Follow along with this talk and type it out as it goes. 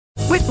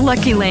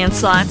Lucky Land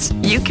Slots,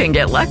 you can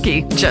get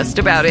lucky just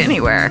about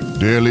anywhere.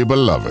 Dearly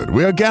beloved,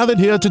 we are gathered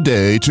here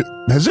today to...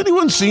 Has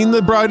anyone seen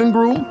the bride and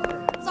groom?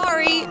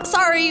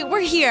 Sorry, we're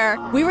here.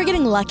 We were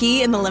getting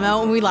lucky in the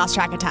limo and we lost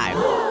track of time.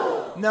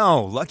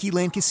 No, Lucky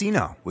Land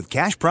Casino, with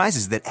cash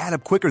prizes that add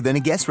up quicker than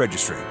a guest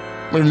registry.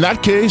 In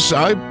that case,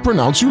 I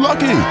pronounce you lucky.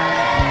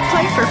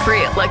 Play for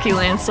free at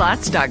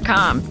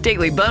LuckyLandSlots.com.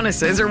 Daily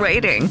bonuses are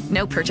waiting.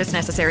 No purchase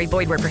necessary.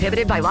 Void where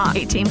prohibited by law.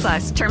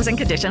 18+. Terms and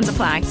conditions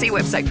apply. See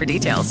website for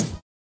details.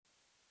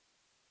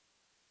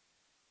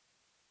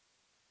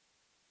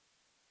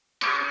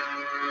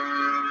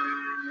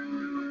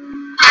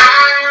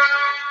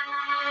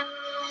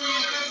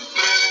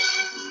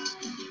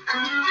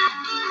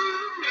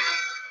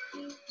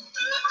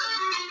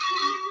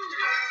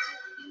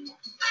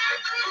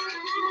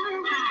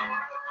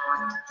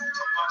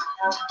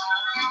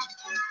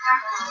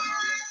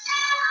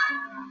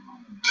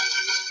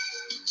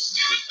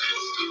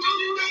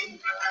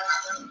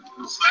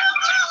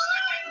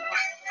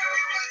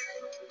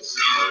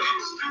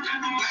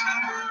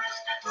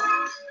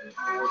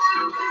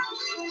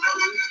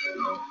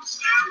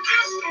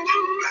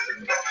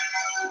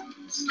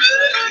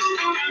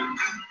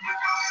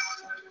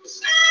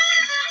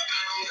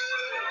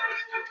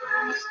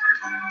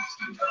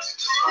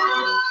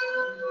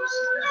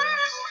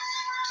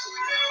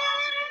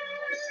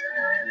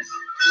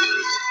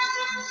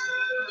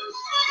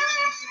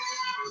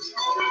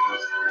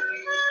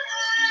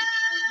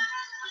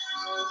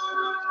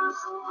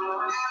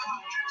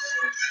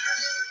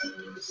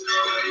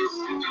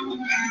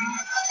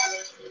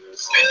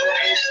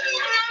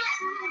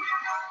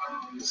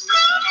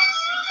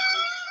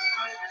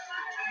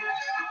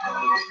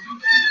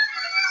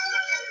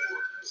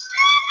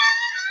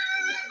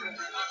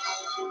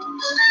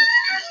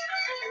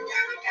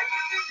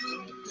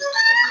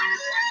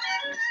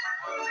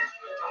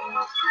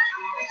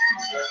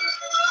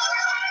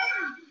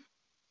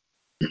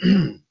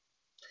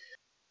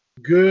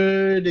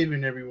 Good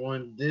evening,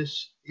 everyone.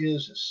 This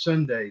is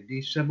Sunday,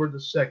 December the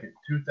 2nd,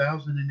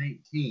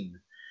 2018,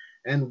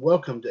 and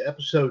welcome to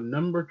episode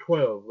number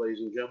 12, ladies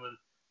and gentlemen,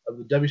 of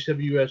the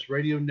WCWUS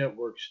Radio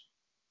Network's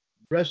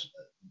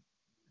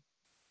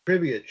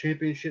Trivia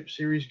Championship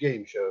Series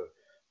game show.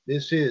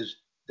 This is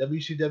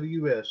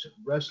WCWUS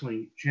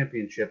Wrestling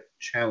Championship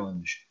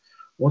Challenge.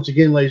 Once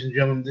again, ladies and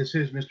gentlemen, this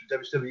is Mr.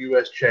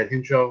 WCWUS Chad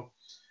Henshaw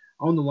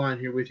on the line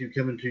here with you,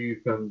 coming to you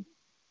from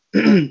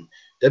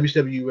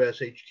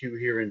WCWUS HQ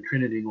here in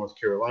Trinity, North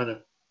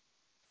Carolina,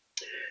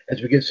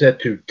 as we get set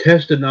to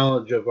test the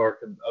knowledge of our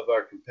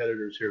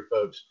competitors here,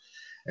 folks.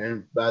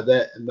 And by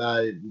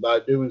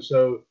doing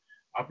so,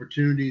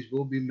 opportunities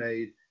will be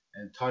made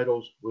and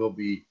titles will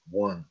be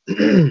won.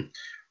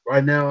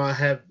 Right now, I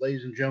have,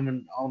 ladies and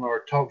gentlemen, on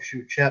our talk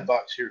show chat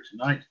box here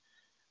tonight,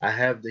 I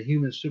have the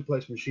Human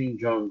Suplex Machine,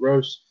 John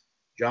Gross.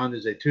 John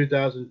is the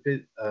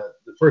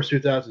first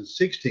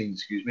 2016,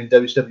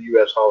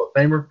 WCWUS Hall of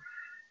Famer,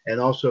 and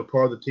also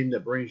part of the team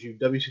that brings you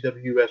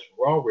WCWUS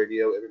Raw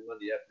Radio every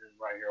Monday afternoon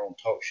right here on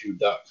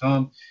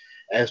TalkShoe.com.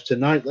 As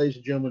tonight, ladies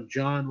and gentlemen,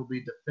 John will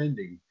be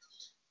defending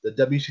the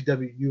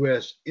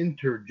WCWUS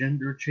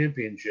Intergender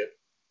Championship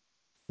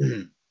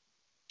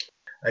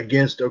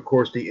against, of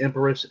course, the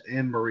Empress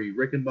and Marie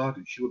Rickenbach,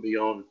 and she will be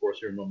on, of course,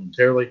 here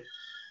momentarily.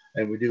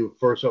 And we do,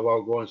 first of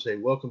all, go and say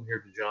welcome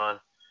here to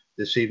John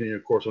this evening,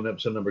 of course, on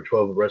episode number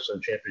 12 of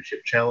Wrestling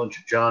Championship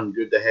Challenge. John,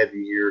 good to have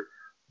you here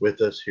with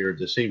us here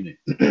this evening.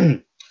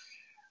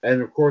 And,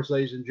 of course,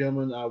 ladies and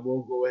gentlemen, I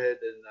will go ahead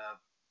and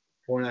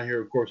point out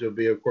here, of course, it'll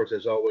be, of course,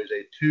 as always,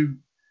 a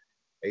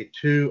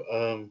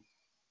two-board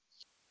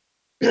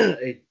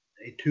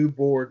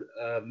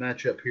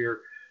matchup here.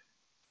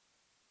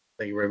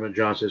 Thank you very much,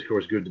 John. Says, of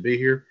course, good to be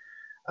here.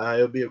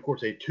 It'll be, of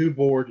course, a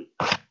two-board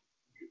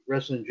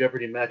Wrestling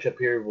Jeopardy matchup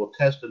here. We'll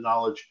test the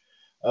knowledge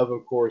of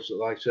course,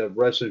 like I said,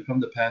 wrestling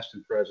from the past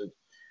and present.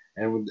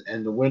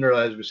 And the winner,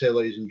 as we said,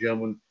 ladies and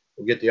gentlemen,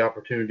 will get the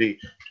opportunity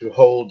to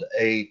hold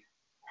a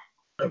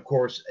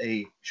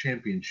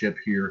championship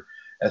here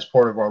as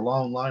part of our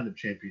long line of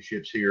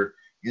championships here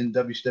in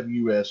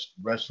WCWUS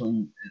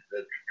Wrestling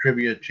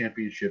Trivia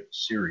Championship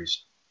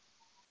Series.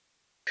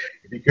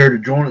 If you care to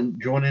join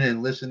in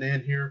and listen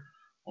in here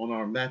on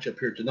our matchup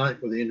here tonight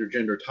for the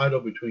Intergender title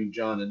between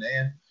John and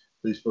Ann,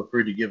 please feel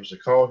free to give us a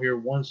call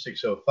here,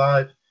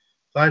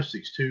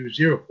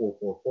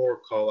 1-605-562-0444,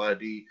 call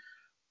ID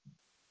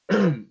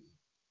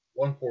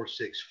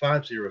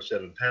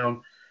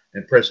 146507#,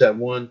 and press that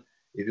 1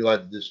 if you'd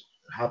like to just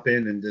hop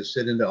in and just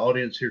sit in the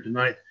audience here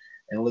tonight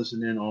and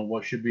listen in on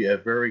what should be a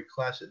very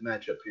classic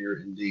matchup here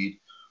indeed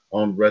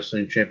on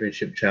Wrestling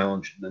Championship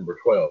Challenge number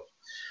 12.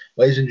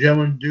 Ladies and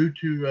gentlemen, due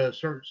to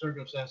certain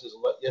circumstances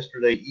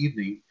yesterday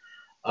evening,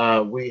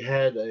 we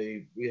had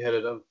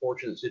an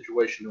unfortunate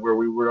situation where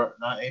we were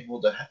not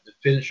able to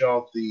finish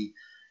off the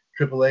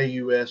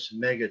AAA-US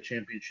Mega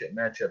Championship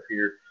matchup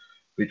here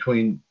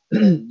between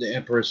the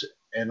Empress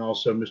and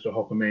also Mr.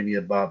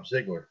 Hulkamania Bob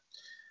Ziegler.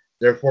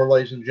 Therefore,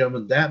 ladies and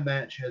gentlemen, that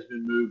match has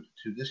been moved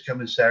to this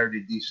coming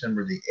Saturday,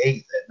 December the 8th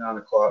at 9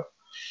 o'clock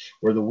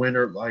where the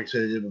winner, like I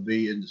said, it'll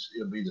be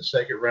the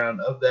second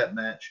round of that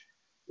match,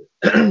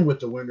 with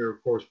the winner,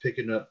 of course,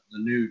 picking up the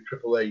new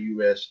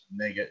WCWUS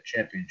Mega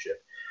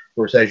Championship. Of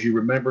course, as you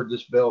remember,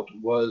 this belt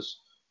was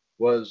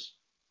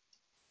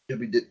to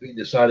be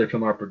decided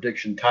from our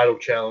prediction title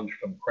challenge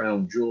from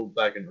Crown Jewel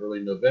back in early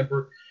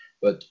November,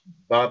 but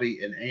Bobby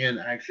and Ann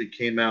actually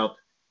came out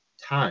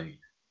tying.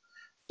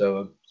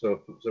 So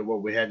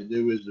what we had to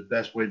do is the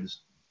best way to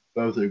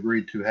both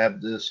agreed to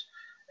have this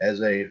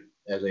as a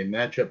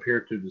matchup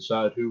here to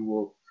decide who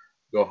will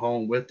go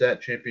home with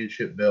that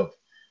championship belt.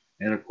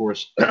 And of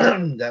course,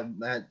 that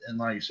match, and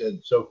like I said,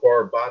 so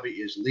far Bobby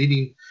is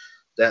leading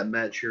that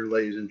match here,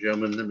 ladies and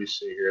gentlemen. Let me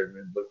see here.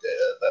 Let me look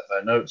at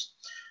my notes.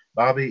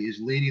 Bobby is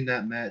leading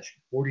that match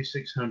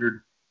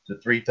 4,600 to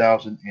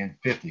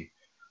 3,050. Of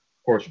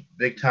course,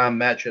 big time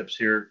matchups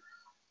here.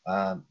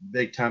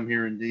 Big time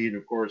here indeed.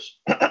 Of course,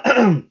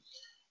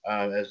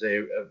 as they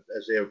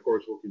of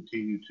course will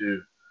continue to,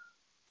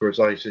 of course,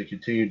 like I said,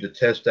 continue to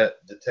test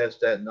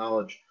that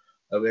knowledge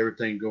of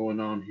everything going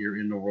on here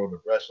in the world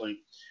of wrestling.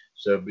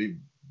 So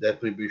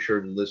definitely be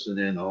sure to listen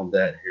in on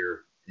that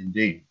here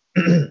indeed.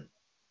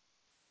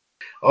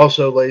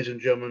 Also, ladies and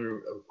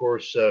gentlemen, of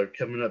course,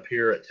 coming up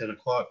here at 10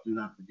 o'clock, do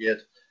not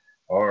forget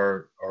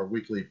our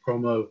weekly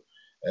promo,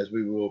 as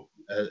we will,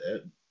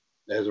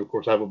 as of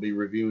course I will be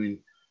reviewing,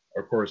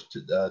 of course,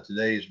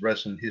 today's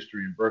wrestling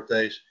history and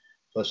birthdays.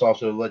 Plus,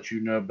 also let you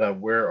know about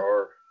where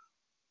our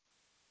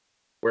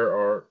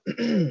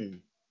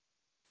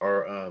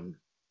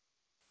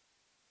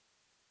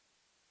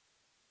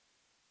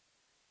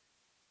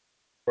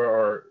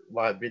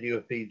live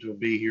video feeds will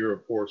be here,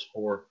 of course,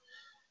 for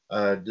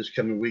this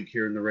coming week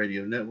here in the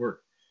radio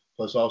network.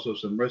 Plus, also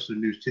some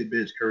wrestling news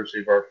tidbits courtesy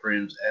of our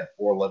friends at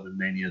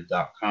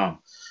 411mania.com.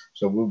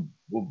 So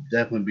we'll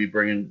definitely be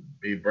bringing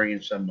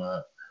some.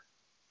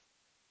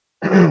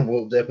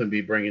 We'll definitely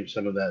be bringing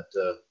some of that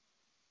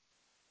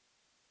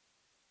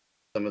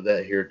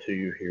here to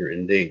you here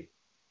indeed.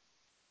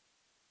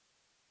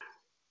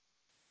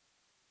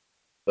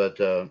 But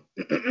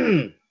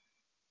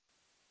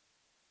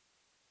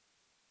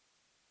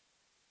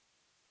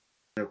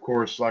of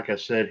course, like I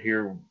said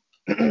here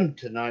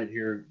tonight,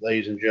 here,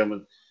 ladies and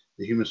gentlemen,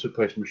 the Human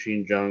Suplex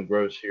Machine, John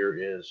Gross, here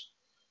is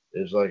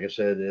like I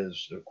said,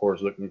 is of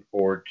course looking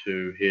forward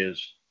to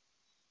his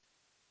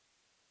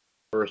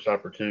first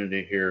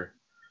opportunity here,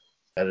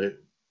 at a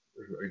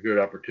good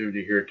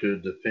opportunity here to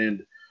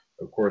defend,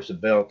 of course, the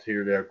belt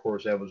here. That, of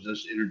course, that was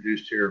just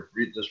introduced here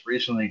just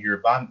recently here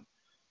by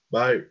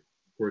of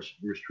course,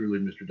 yours truly,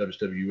 Mr.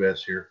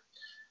 WCWUS here.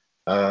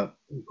 Of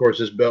course,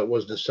 this belt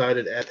was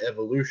decided at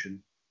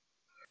Evolution,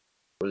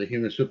 for the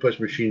Human Suplex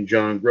Machine,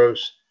 John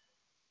Gross.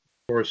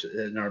 Of course,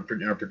 in our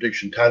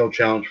prediction title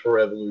challenge for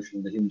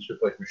Evolution, the Human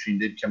Suplex Machine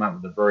did come out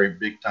with a very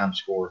big time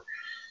score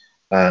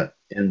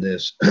in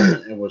this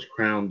and was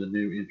crowned the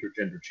new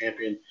Intergender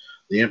champion.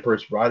 The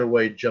Empress right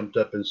away jumped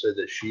up and said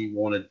that she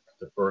wanted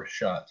the first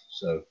shot.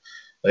 So,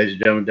 ladies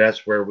and gentlemen,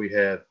 that's where we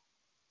have,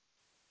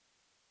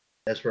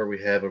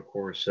 of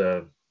course,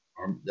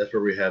 that's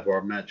where we have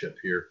our matchup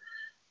here,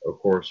 of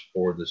course,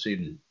 for this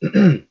evening.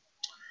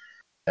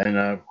 And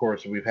of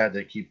course, we've had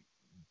to keep,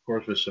 of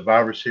course, with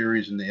Survivor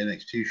Series and the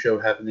NXT show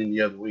happening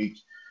the other week,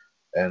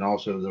 and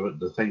also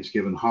the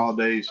Thanksgiving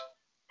holidays,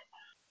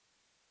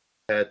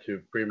 had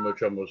to pretty much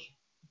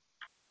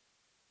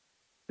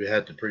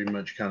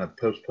kind of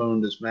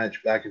postpone this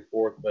match back and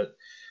forth. But,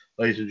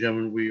 ladies and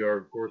gentlemen, we are,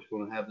 of course,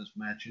 going to have this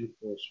match in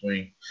full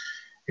swing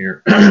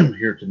here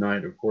here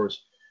tonight. Of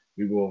course,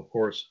 we will, of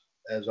course,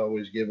 as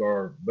always, give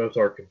both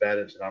our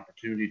combatants an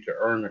opportunity to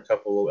earn a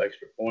couple of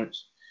extra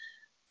points,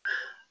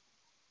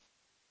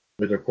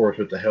 with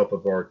the help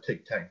of our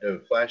tic-tac-toe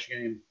flash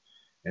game.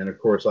 And of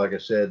course, like I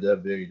said, there'll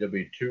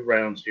be 2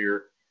 rounds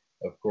here,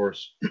 of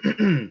course.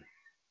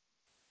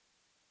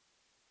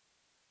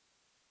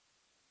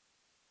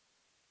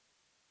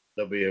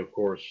 There'll be, of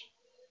course,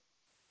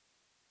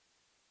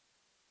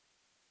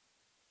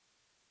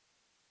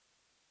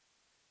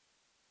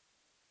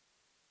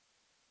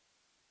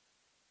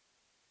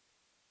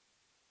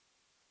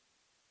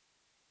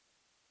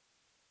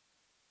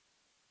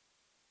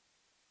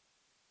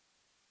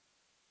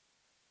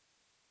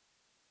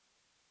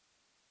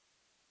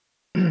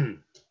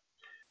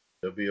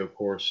 of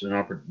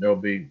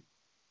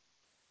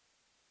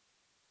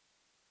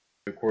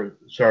course,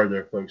 sorry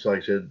there, folks. Like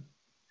I said,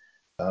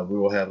 we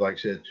will have, like I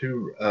said,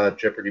 2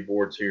 Jeopardy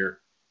boards here,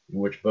 in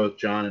which both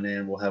John and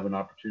Ann will have an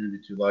opportunity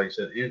to, like I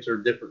said, answer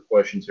different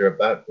questions here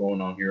about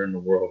going on here in the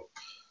world,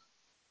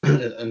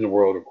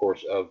 of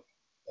course, of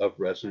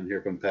wrestling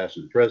here from past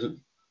and present.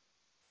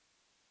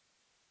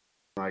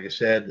 Like I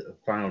said,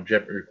 final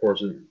Jeopardy, of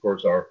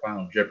course, our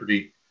final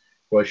Jeopardy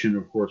question,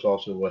 of course,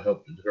 also will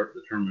help to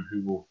determine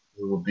who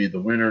will be the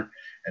winner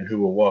and who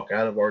will walk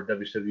out of our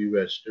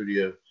WCWUS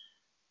studio,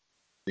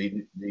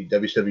 the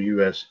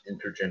WCWUS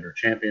Intergender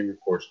champion, of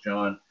course,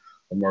 John,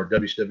 from our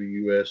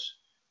WCWUS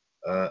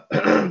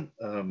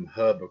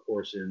hub, of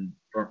course, in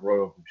Front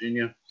Royal,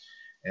 Virginia,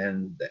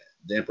 and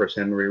the Empress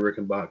Anne Marie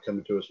Rickenbach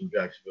coming to us from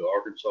Jacksonville,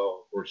 Arkansas,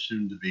 of course,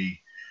 soon to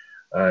be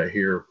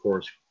here, of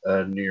course,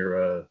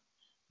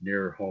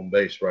 near home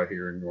base right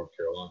here in North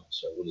Carolina.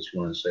 So we'll just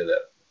go and say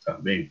that for the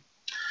time being.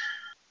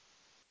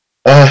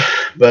 Uh,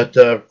 but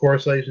of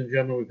course, ladies and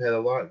gentlemen, we've had a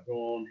lot going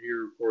on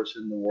here, of course,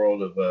 in the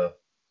world of a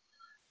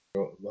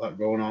lot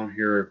going on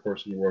here, of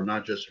course, in the world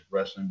not just of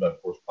wrestling, but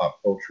of course,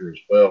 pop culture as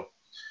well.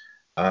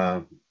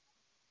 Of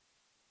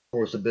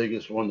course,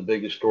 one of the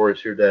biggest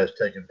stories here that has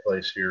taken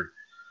place here,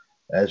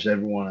 as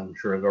everyone I'm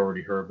sure has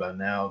already heard by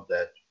now,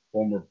 that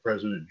former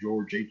President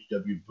George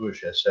H.W.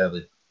 Bush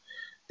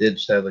did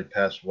sadly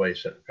pass away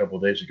a couple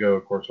of days ago.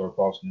 Of course, our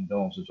thoughts and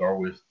condolences are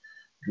with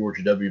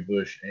George W.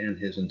 Bush and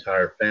his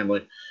entire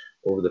family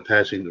over the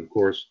passing, of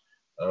course,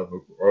 of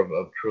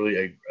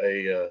truly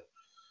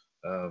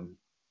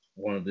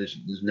one of this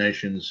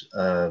nation's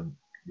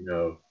you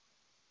know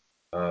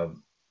uh,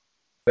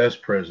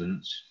 best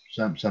presidents.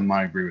 Some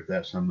might agree with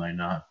that, some may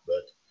not.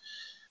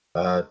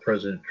 But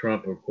President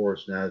Trump, of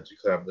course, now it's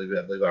declared. I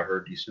believe I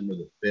heard December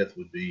the 5th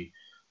would be,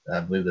 I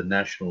believe, the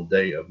National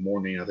Day of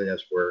Mourning. I think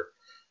that's where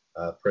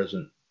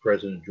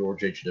President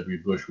George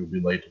H.W. Bush would be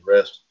laid to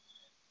rest.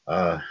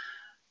 Uh,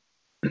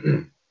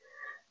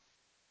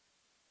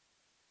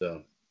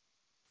 so,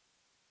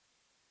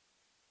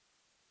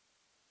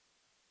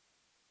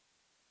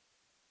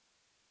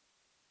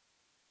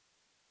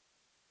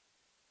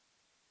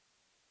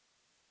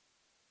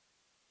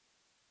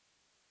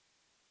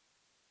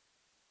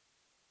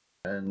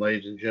 and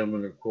ladies and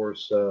gentlemen, of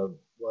course,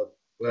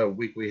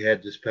 week we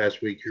had this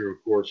past week here,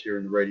 of course, here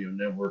in the radio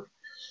network.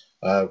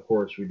 Of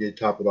course, we did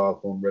top it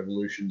off on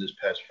Revolution this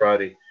past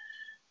Friday,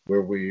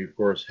 where we, of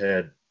course,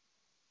 had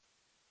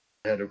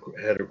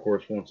of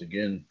course, once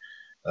again,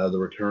 the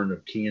return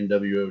of King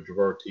NWO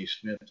Javar T.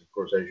 Smith. Of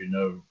course, as you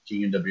know,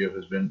 King NWO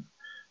has been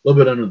a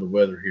little bit under the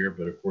weather here,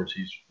 but of course,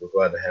 we're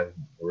glad to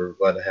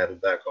have him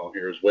back on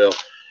here as well.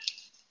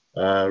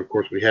 Of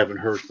course, we haven't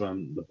heard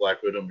from the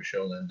Black Widow,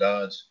 Michelle Lynn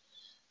Dodds.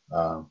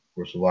 Of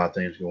course, a lot of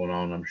things going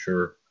on, I'm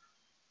sure.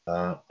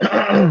 Uh,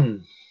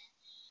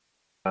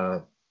 uh,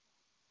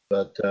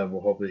 but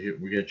we'll hopefully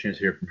we get a chance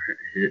to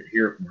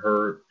hear from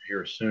her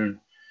here soon.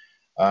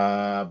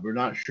 We're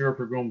not sure if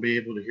we're going to be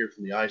able to hear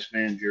from the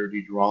Iceman, Jared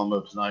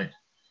DiGirolamo tonight,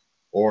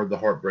 or the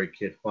Heartbreak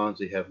Kid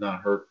Fonzie. Have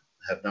not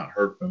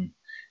heard from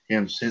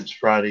him since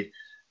Friday,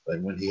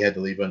 but when he had to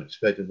leave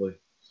unexpectedly.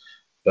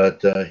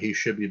 But he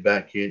should be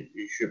back. He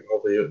should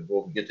hopefully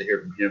we'll get to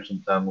hear from him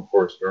sometime, of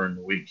course, during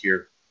the week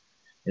here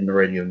in the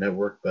radio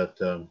network. But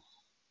um,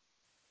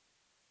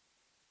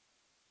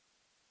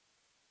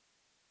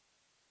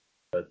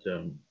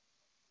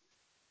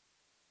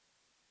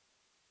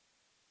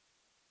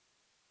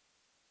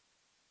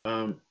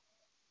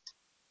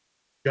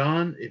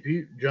 John, if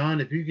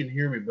you can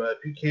hear me, but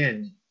if you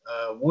can,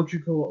 won't you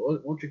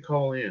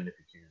call in if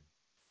you can,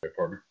 my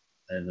partner,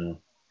 and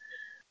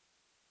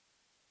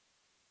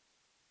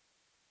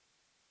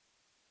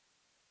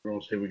we're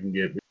gonna see if we can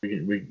get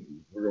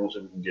we're gonna see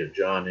if we can get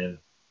John in,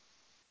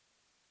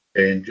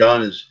 and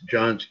John's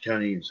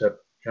kind of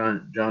John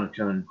is kind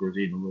of, of course,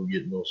 getting a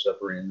little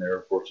supper in there,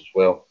 of course, as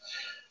well.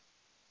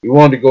 We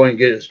wanted to go and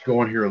get us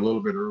going here a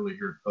little bit early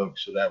here,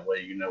 folks, so that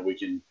way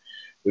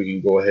we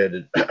can go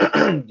ahead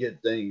and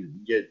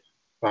get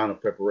final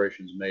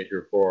preparations made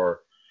here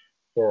for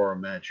our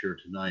match here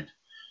tonight.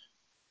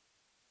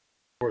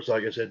 Of course,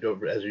 like I said,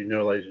 as you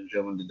know, ladies and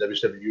gentlemen, the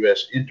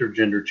WCWUS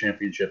Intergender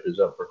Championship is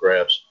up for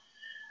grabs.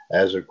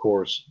 As of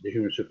course, the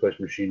Human Suplex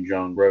Machine,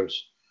 John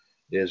Gross,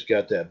 has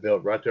got that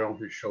belt right there on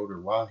his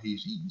shoulder while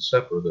he's eating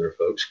supper there,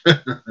 folks.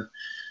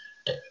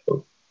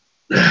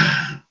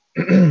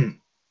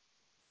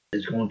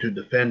 Is going to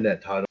defend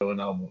that title,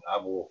 and I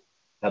will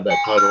have that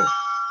title.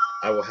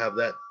 I will have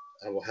that.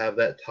 I will have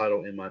that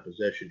title in my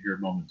possession here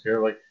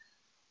momentarily.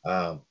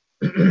 Uh,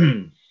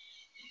 of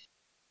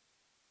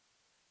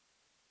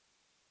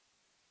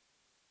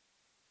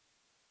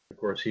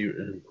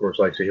course,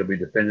 like I say, he'll be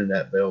defending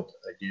that belt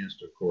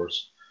against, of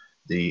course,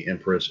 the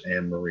Empress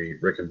and Marie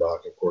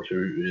Rickenbach, of course,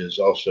 who is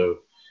also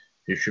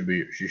she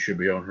should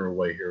be on her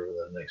way here for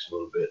the next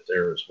little bit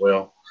there as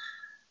well,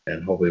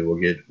 and hopefully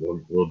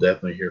we'll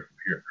definitely hear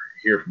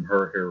from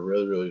her here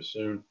really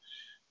soon.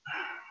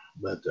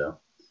 But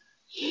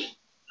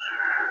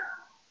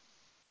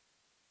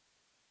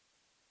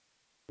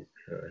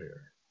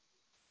here.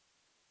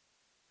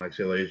 Like I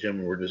said, ladies and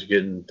gentlemen, we're just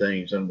getting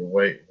things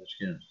underway, just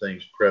getting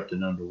things prepped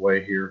and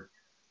underway here,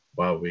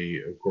 while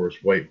we, of course,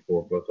 wait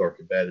for both our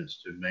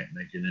combatants to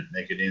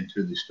make it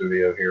into the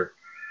studio here,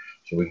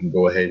 so we can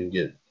go ahead and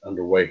get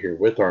underway here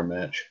with our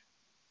match.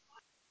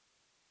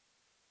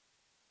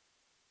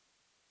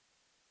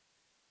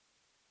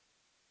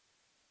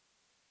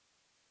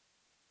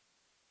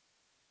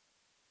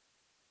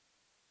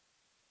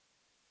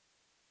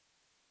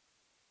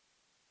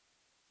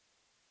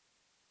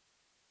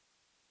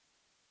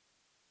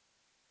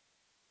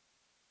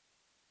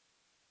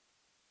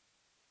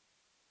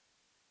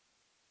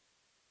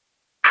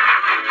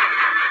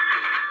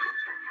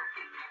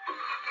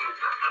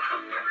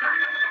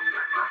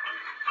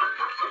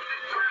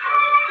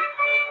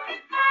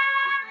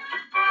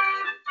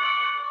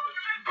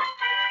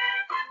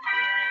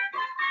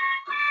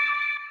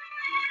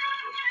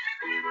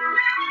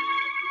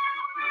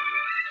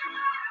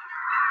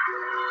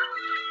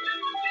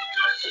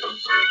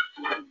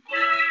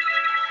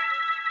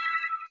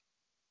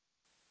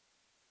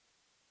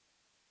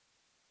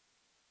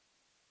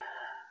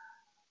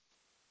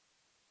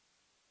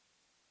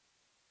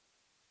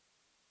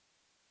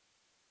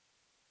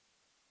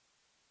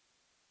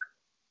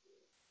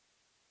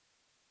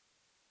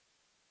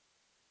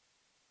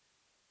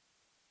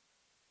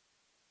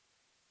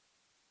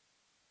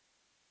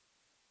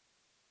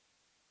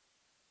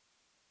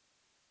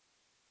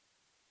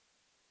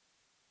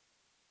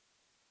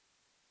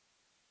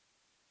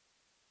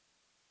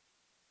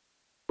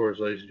 course,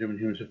 ladies and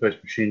gentlemen, Human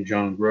Suplex Machine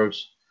John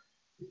Gross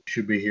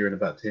should be here in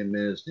about 10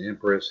 minutes. The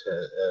Empress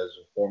has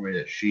informed me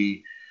that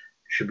she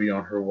should be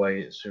on her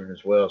way soon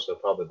as well, so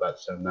probably about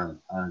the same amount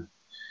of time.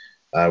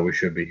 We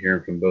should be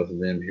hearing from both of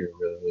them here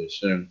really, really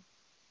soon.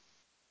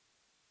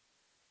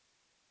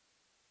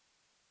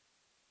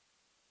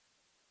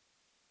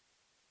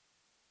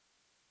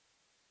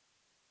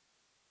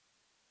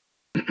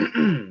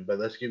 But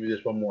let's give you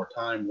this one more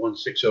time.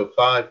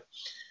 1-605-562-0444.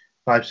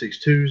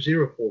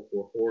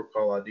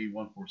 Call ID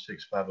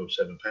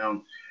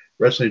 146507#.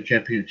 Wrestling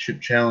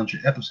Championship Challenge,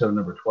 episode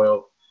number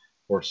 12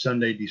 for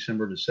Sunday,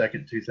 December the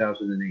 2nd,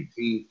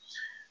 2018.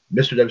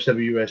 Mr.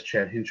 WCWUS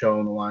Chad Henshaw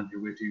on the line here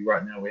with you.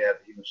 Right now we have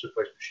the Human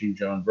Suplex Machine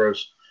John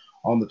Gross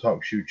on the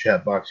Talk Shoe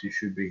chat box. He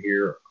should be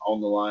here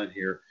on the line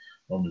here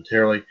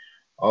momentarily.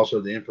 Also,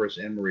 the Empress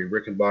Anne-Marie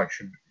Rickenbach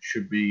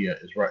should be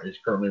is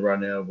currently right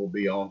now will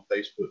be on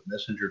Facebook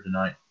Messenger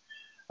tonight.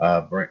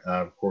 Of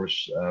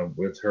course,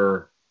 with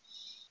her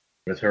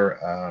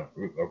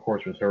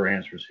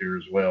answers here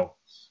as well.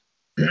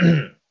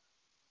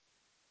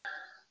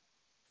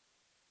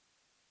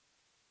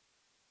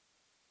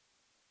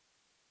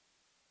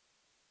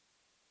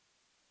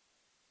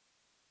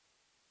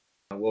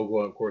 We'll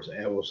go, of course,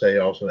 and we'll say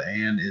also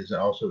Anne is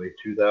also a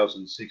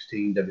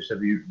 2016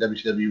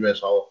 WCWUS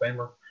Hall of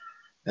Famer.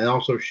 And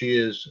also she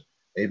is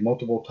a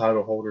multiple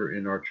title holder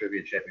in our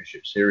Trivia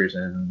Championship Series.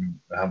 And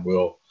I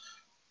will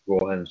go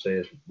ahead and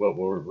say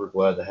we're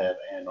glad to have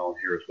Anne on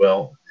here as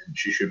well. And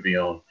she should be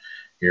on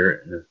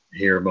here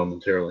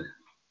momentarily.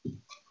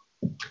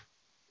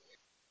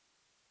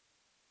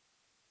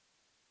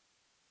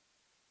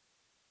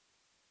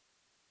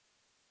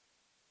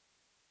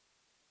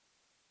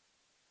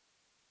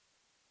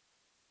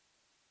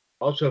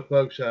 Also,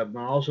 folks,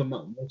 once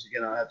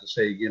again, I have to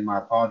say again my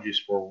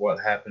apologies for what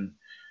happened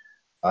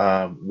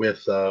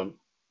with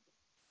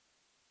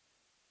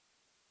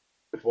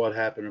what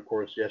happened, of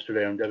course,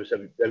 yesterday on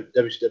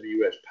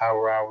WCWUS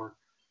Power Hour.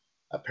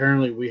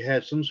 Apparently, we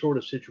had some sort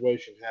of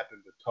situation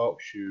happen with Talk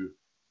Shoe.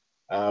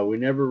 We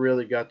never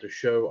really got the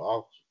show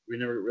off. We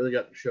never really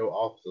got the show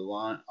off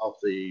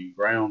the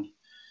ground.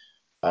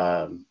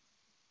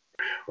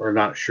 We're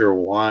not sure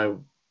why.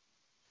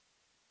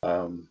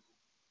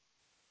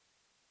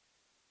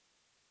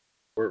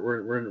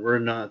 We're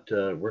not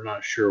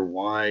sure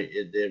why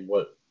it did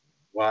what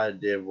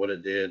it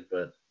did,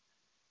 but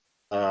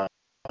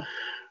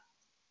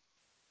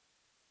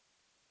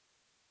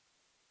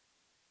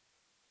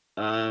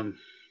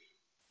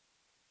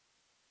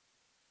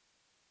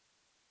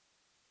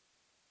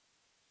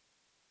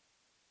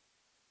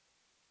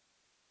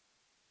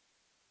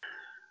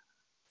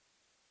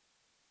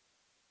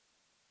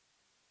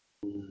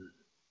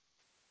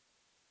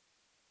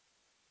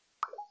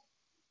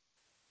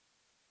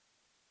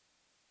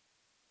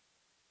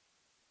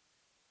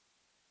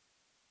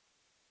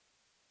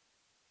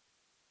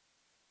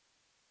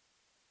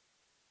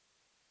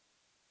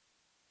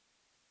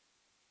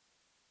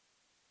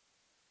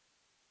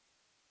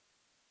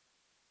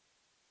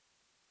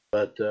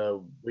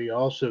we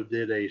also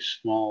did a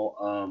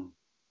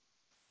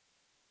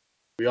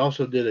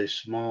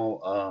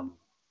small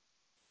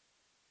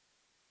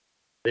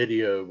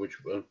video, which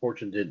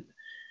unfortunately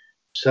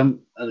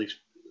some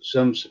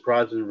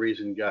surprising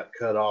reason got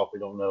cut off. We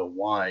don't know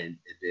why it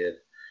did.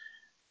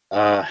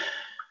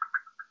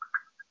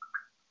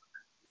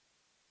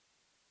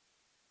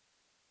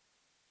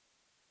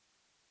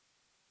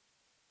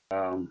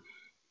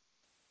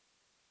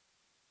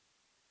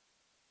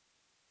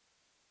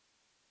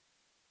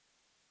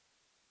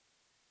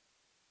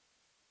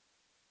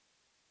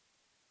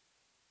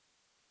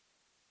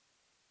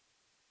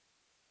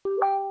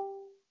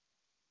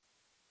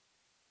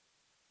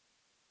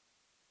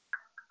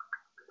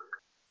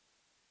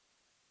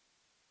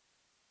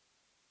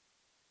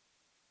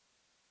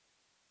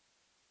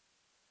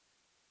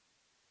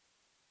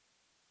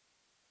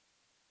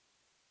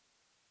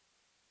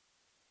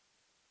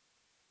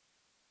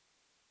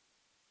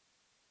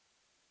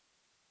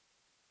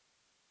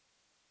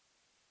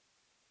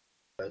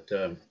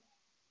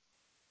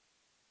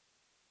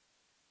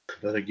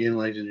 But again,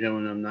 ladies and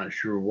gentlemen, I'm not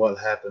sure what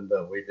happened,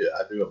 but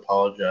I do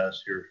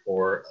apologize here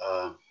for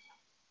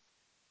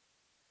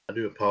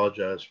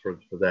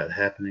that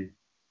happening.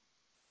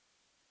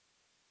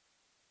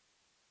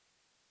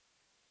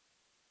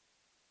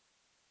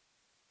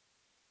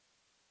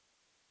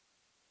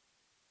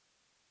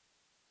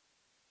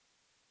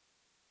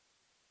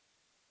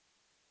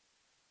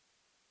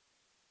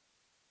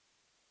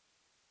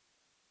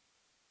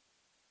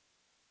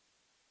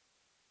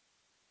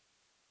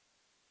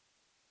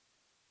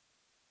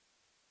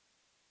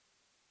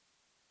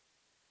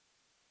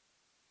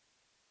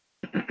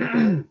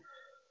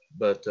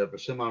 But for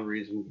some odd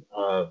reason,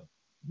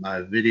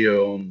 my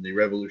video on the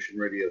Revolution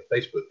Radio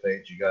Facebook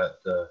page got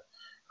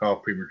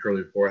called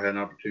prematurely before I had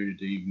an opportunity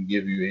to even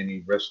give you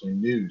any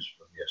wrestling news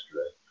from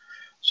yesterday.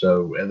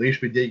 So at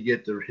least we did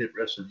get the hit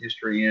wrestling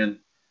history in,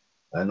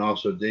 and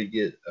also did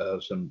get a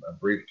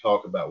brief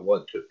talk about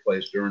what took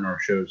place during our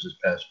shows this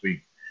past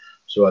week.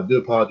 So I do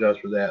apologize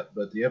for that.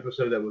 But the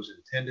episode that was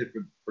intended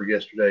for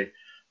yesterday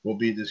will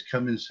be this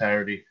coming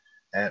Saturday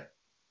at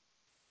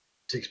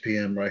 6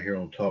 p.m. right here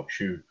on Talk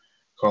Shoe.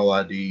 Call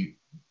ID,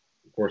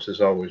 of course, as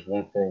always,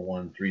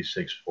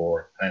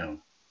 141-364-pound.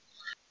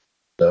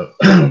 So,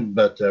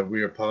 but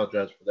we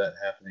apologize for that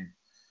happening.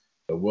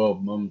 But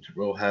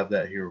we'll have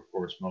that here, of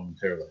course,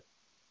 momentarily.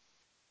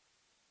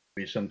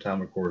 Be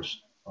sometime, of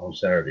course, on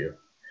Saturday.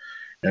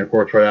 And, of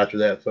course, right after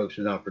that, folks,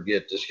 do not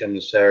forget, this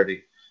coming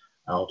Saturday,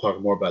 I'll talk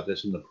more about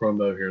this in the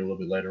promo here a little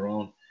bit later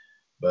on.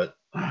 But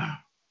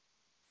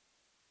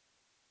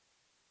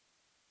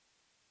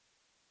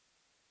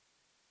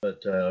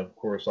of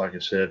course, like I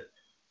said,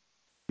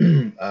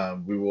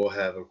 we will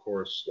have, of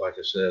course, like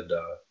I said,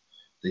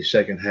 the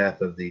second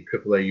half of the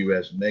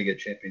WCWUS Mega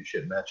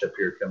Championship matchup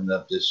here coming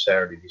up this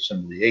Saturday,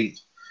 December the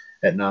 8th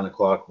at 9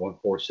 o'clock,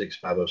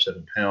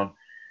 146-507 pound.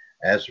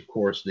 As, of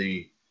course,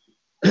 as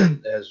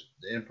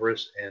the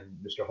Empress and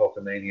Mr.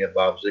 Hulkamania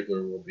Bob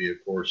Ziegler will be, of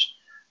course,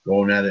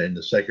 going at it in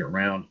the second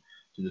round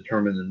to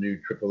determine the new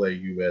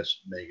WCWUS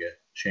Mega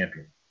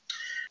Champion.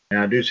 And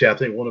I do see, I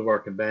think one of our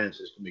combatants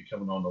is going to be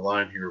coming on the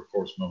line here, of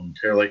course,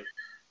 momentarily.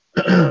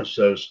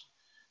 So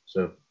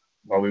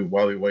while we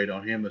wait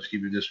on him, let's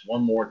give you this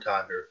one more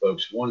time here,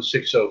 folks.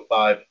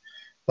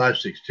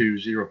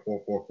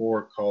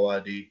 1-605-562-0444. Call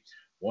ID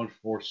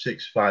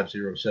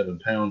 146507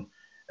 pound.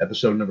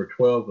 Episode number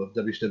 12 of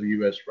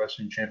WCWUS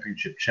Wrestling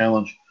Championship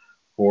Challenge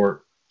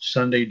for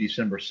Sunday,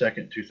 December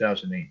 2nd,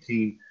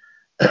 2018.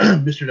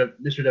 Mr.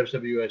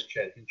 WCWUS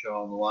Chad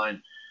Hinshaw on the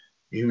line.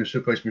 The Human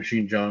Suplex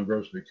Machine John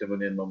Gross will be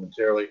coming in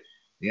momentarily.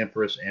 The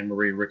Empress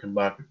Anne-Marie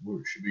Rickenbach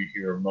should be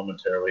here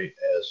momentarily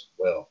as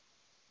well.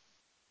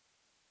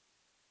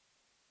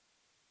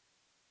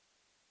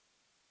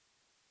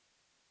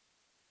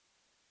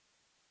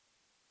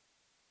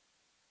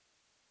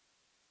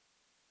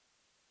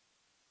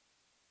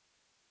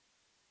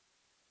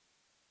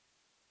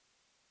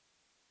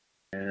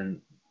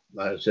 And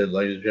like I said,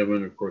 ladies and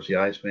gentlemen, of course, the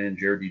Iceman,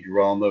 Jared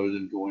DiGirolamo, is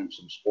enjoying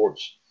some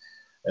sports.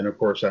 And, of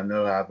course, I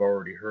know I've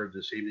already heard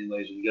this evening,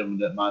 ladies and gentlemen,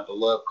 that my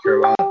beloved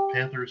Carolina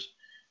Panthers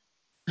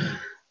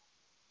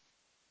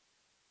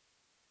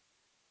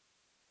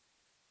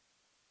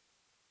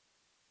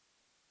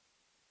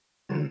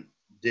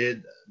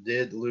did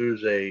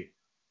lose a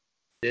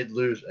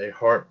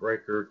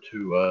heartbreaker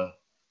to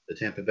the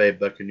Tampa Bay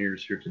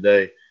Buccaneers here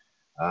today.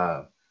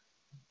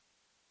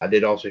 I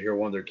did also hear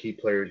one of their key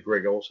players,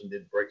 Greg Olson,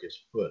 did break his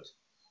foot.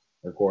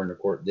 According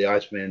to the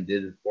Iceman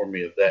did inform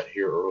me of that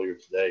here earlier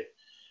today.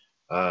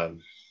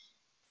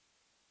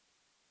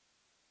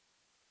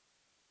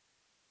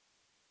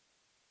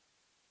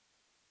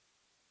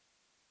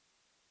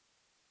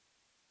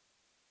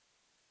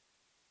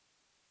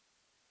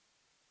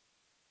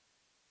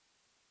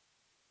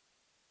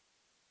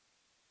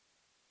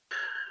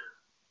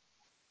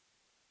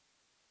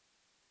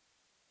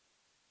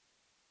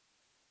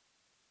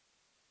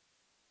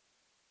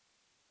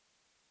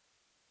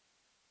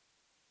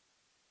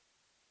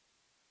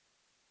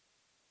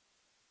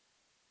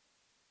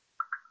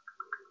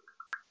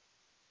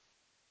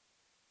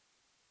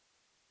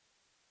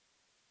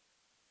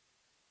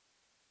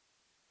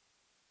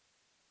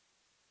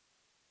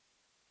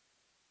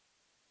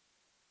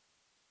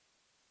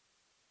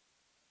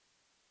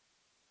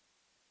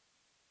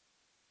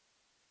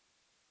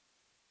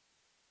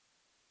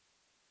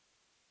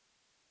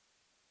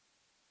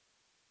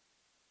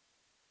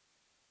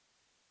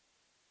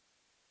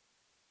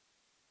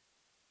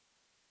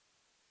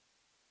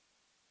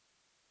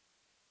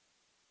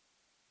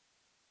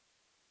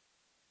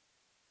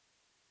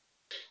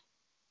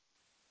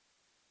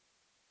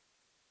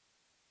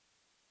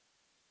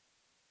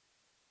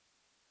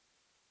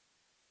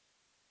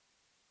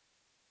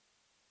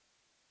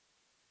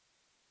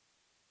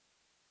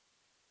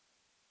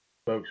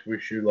 Folks, we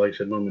should, like I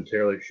said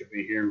momentarily, should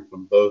be hearing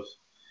from both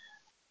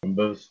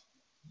the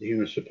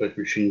Human Suplex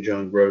Machine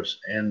John Gross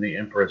and the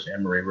Empress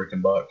Anne-Marie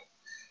Rickenbach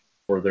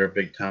for their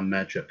big time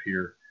matchup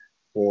here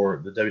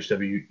for the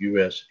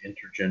WCWUS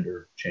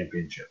Intergender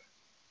Championship.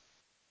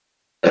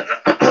 But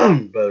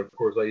of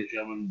course, ladies and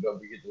gentlemen, don't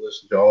forget to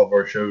listen to all of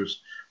our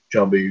shows.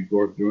 I'll be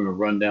doing a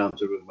rundown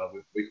to my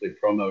weekly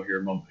promo here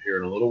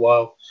in a little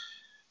while.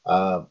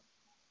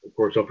 Of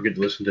course, don't forget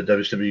to listen to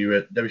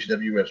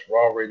WCWUS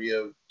Raw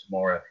Radio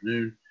tomorrow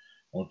afternoon.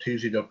 On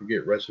Tuesday, don't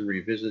forget Wrestling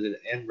Revisited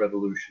and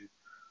Revolution.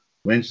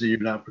 Wednesday,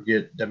 do not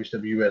forget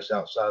WCWUS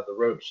Outside the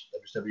Ropes,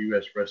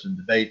 WCWUS Wrestling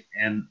Debate,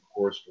 and, of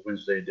course, the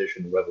Wednesday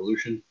edition of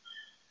Revolution.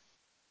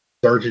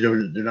 Thursday,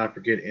 do not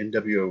forget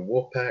NWO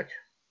Wolfpack.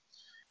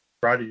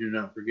 Friday, do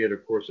not forget,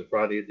 of course, the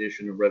Friday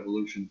edition of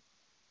Revolution.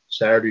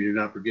 Saturday, do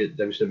not forget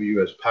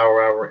WCWUS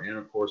Power Hour. And,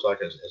 of course,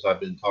 like as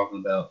I've been talking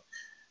about,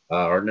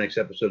 our next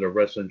episode of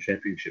Wrestling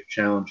Championship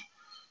Challenge.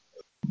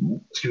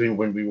 Excuse me,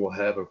 when we will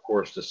have, of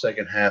course, the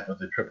second half of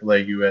the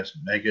WCWUS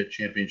Mega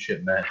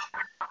Championship match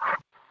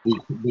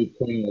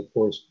between, of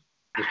course,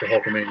 Mr.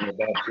 Hulkamania,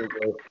 Bob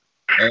Ziegler,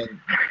 and,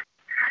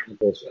 of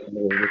course,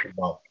 Anne-Marie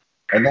Rickenbach.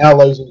 And now,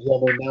 ladies and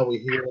gentlemen, now we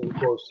hear, of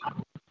course,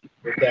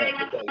 with that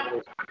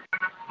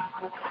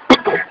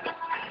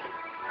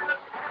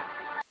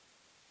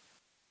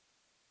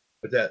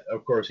But that,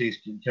 of course, he's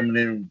coming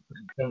in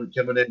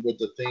with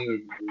the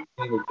theme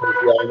of course,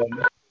 we all know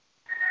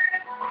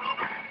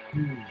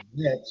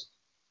next.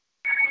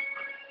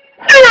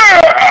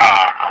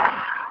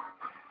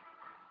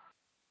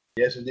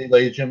 Yes, indeed,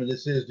 ladies and gentlemen,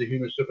 this is the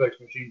Human Suplex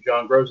Machine.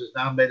 John Gross has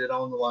now made it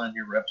on the line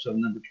here for episode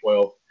number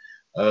 12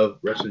 of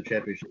Wrestling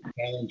Championship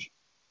Challenge.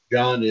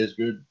 John, is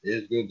good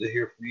to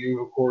hear from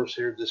you, of course,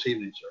 here this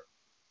evening, sir.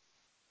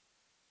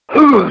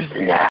 Who's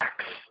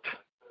next?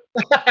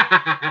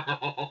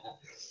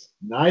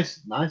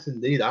 Nice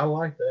indeed. I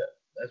like that.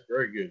 That's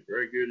very good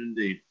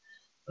indeed.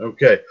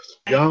 Okay,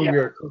 John,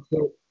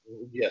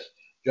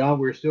 John,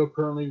 we're still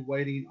currently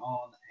waiting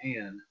on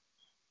Ann.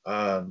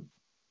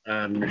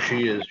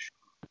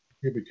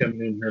 She'll be coming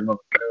in here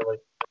momentarily.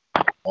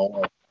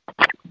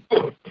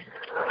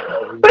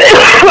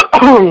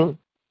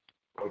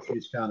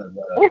 She's kind of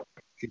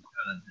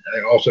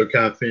also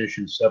kind of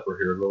finishing supper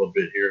here a little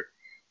bit here.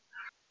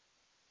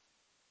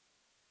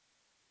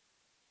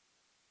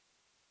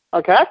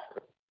 Okay.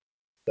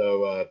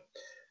 So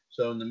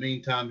in the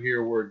meantime,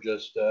 here we're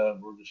just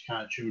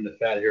kind of chewing the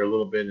fat here a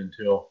little bit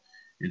until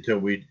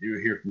we do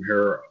hear from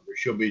her.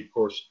 She'll be, of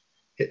course,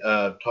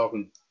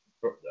 talking,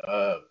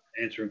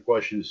 answering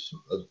questions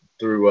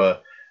through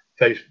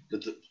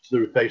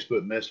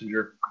Facebook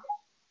Messenger.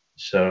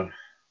 So,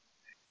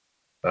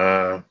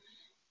 and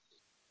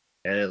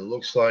it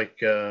looks like,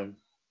 and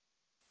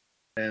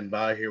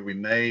by here we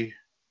may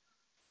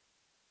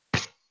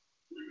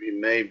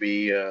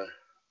be.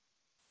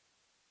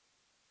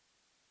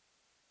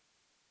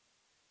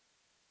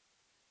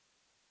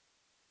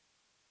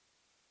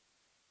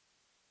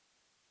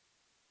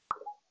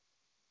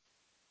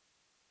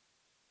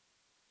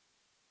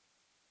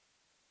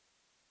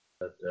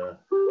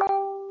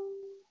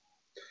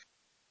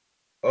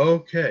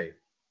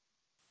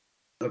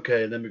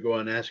 Okay, let me go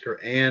and ask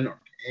her. Ann,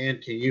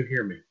 can you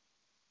hear me?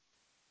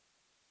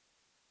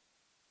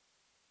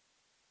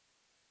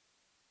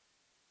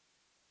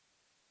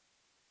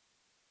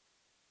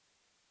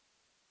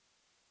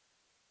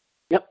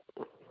 Yep.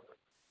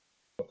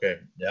 Okay,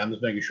 yeah, I'm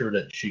just making sure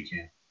that she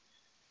can.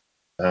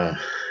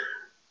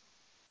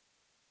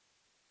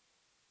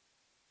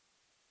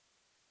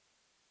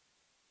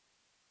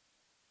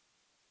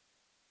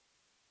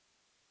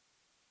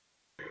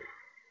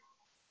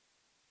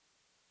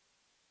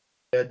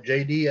 Yeah,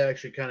 JD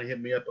actually kind of hit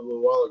me up a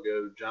little while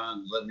ago.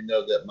 John let me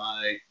know that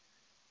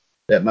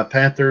my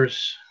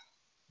Panthers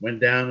went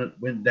down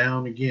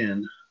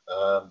again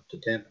to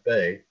Tampa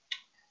Bay.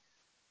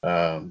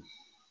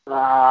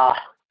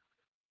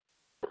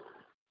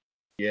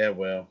 Yeah,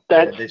 well,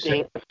 that they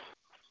stinks. said.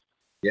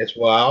 Yes,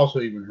 well, I also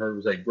even heard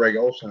was that Greg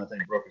Olson, I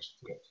think, broke his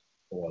foot.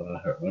 From what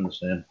I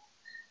understand.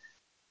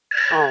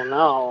 Oh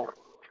no.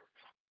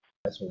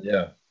 That's what,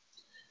 yeah.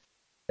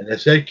 And they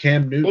said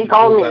Cam Newton. He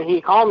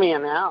called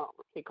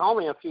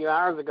me a few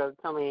hours ago to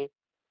tell me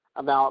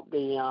about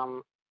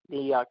the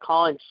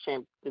college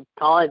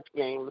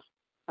games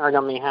are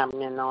going to be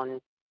happening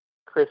on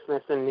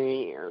Christmas and New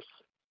Year's.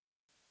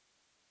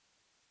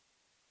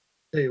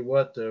 Tell you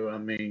what, though, I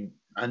mean,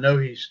 I know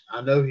he's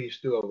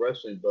still a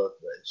wrestling buff,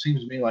 but it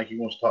seems to me like he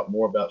wants to talk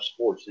more about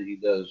sports than he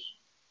does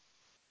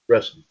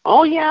wrestling.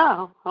 Oh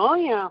yeah.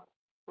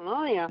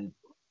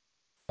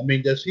 I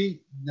mean, does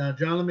he now,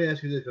 John? Let me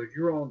ask you this: because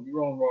you're on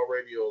Raw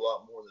Radio a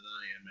lot more than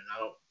I am, and I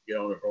don't get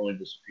on it for only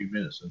just a few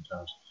minutes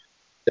sometimes.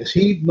 Does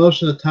he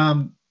most of the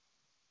time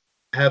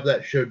have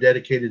that show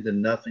dedicated to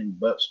nothing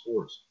but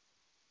sports?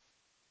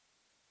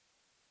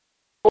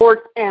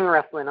 Sports and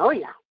wrestling. Oh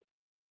yeah.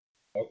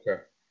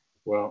 Okay.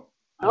 Well.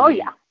 Oh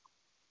yeah.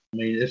 I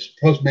mean, it's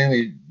supposed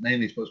mainly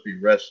supposed to be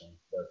wrestling,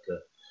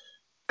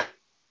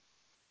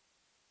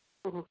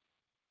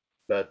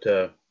 but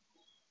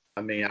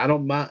I mean, I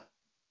don't mind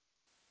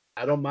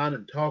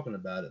him talking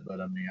about it,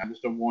 but I mean, I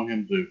just don't want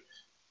him to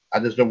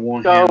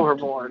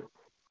overboard.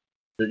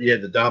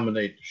 To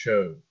dominate the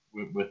show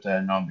with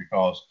that on,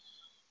 because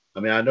I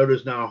mean, I know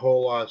there's not a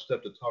whole lot of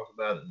stuff to talk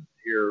about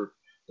here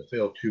to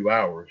fill 2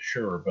 hours,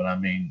 sure, but I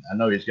mean, I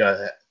know he's got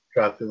to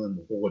try to fill in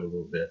the void a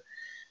little bit,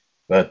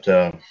 but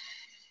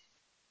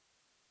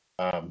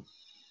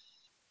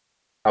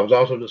I was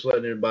also just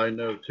letting everybody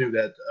know too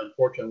that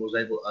unfortunately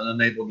I was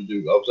unable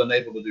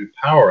to do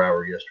Power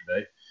Hour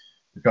yesterday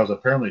because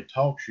apparently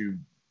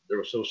there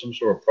was some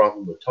sort of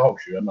problem with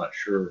TalkShoe. I'm not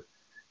sure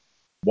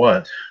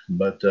what,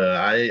 but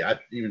I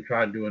even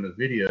tried doing a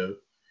video,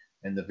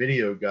 and the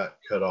video got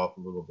cut off a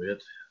little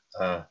bit.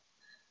 Well,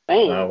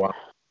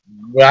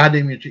 I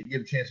didn't even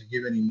give a chance to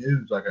give any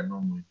news like I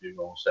normally do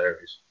on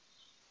Saturdays.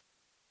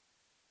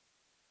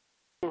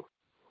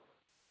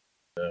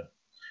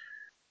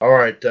 All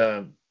right.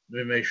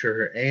 Let me make sure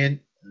here.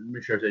 Let me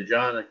make sure I say,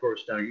 John, of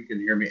course, now you can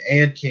hear me.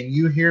 Ann, can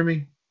you hear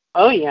me?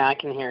 Oh yeah, I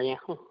can hear you.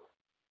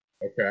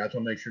 Okay, I want to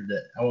make sure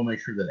that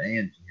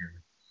Ann can hear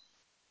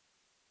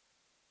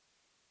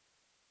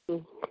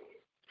me.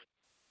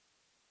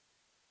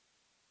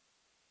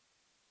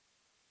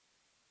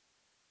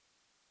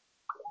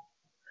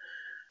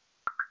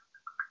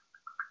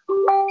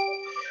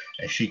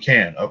 And she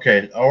can.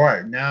 Okay. All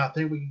right. Now I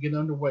think we can get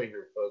underway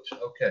here, folks.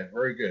 folks. Okay,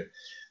 very good.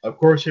 Of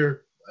course,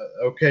 here.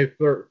 Okay,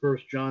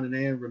 first, John and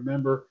Ann,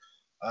 remember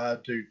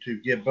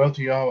to give both of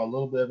y'all a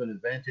little bit of an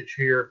advantage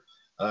here.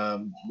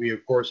 We,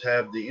 of course,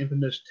 have the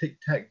infamous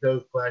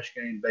tic-tac-toe flash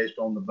game based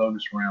on the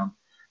bonus round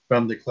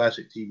from the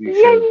classic TV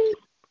show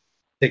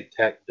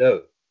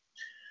Tic-Tac-Toe.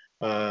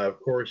 Of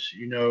course,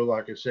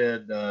 like I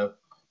said,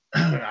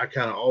 I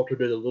kind of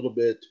altered it a little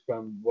bit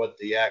from what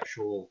the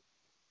actual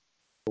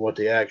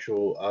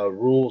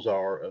rules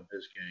are of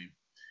this game.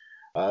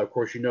 Of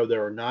course,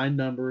 there are 9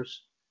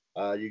 numbers.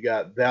 You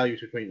got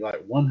values between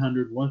like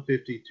 100,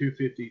 150,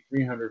 250,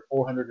 300,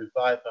 400, and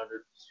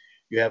 500.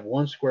 You have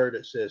one square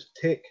that says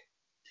tick,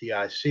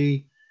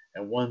 T-I-C,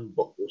 and one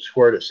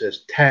square that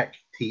says tac,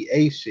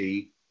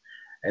 T-A-C.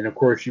 And of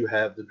course, you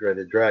have the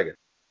dreaded dragon.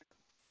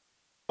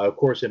 Of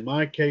course, in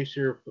my case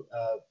here,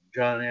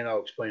 John and Ann,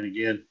 I'll explain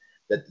again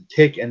that the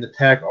tick and the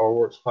tack are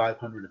worth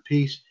 500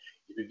 apiece.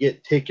 If you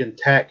get tick and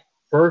tack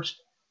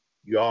first,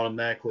 you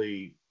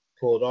automatically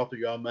pull it off,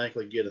 you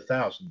automatically get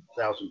 1,000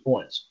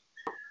 points.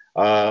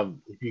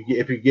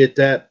 If you get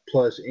that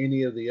plus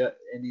any of the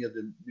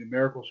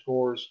numerical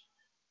scores,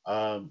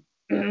 and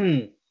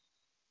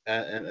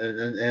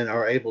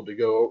are able to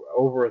go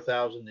over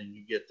 1,000, then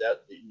you get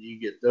that. You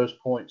get those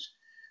points.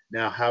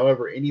 Now,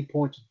 however, any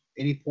points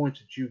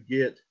that you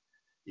get,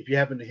 if you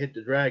happen to hit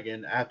the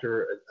dragon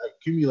after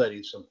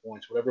accumulating some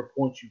points, whatever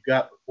points you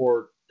got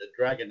before the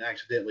dragon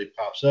accidentally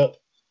pops up,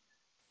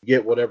 you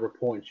get whatever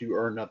points you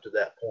earn up to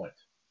that point.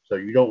 So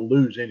you don't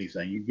lose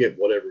anything. You get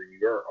whatever you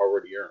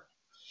already earned.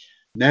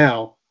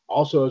 Now,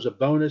 also as a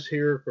bonus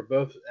here for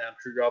both, and I'm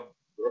sure y'all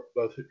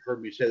both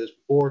heard me say this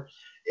before,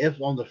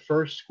 if on the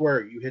first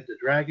square you hit the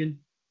dragon,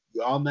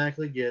 you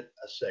automatically get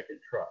a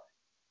second try.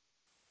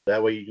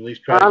 That way you can at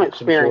least try to get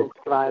some sort of... I'm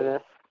experienced by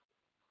this.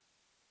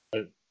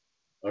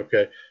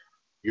 Okay.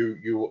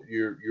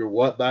 You're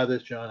what by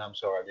this, John? I'm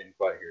sorry, I didn't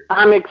quite hear you.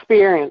 I'm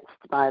experienced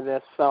by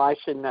this, so I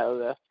should know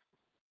this.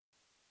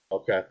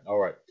 Okay. All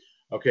right.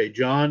 Okay,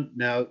 John.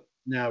 Now,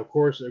 of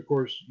course,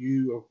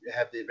 you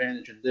have the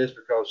advantage in this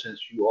because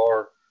since you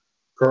are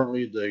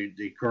currently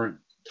the current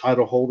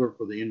title holder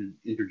for the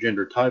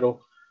intergender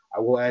title, I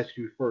will ask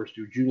you first.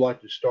 Would you like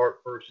to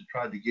start first to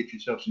try to get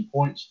yourself some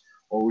points,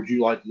 or would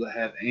you like to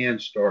have Ann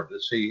start to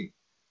see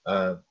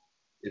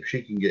if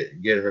she can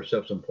get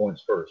herself some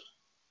points first?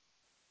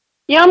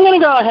 Yeah, I'm going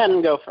to go ahead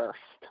and go first.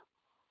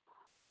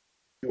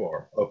 You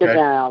are. Okay. Get that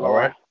out of the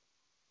way.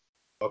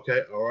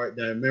 Okay. All right.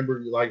 Now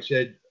remember, like I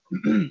said,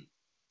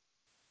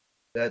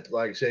 that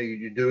like I say,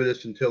 you do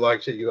this until like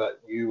I said you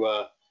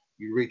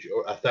reach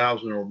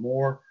 1,000 or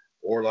more,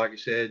 or like I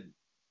said,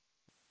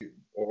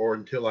 or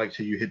until like I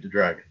said you hit the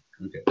dragon.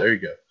 Okay. There you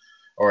go.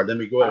 All right. Let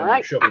me go ahead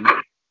and shuffle.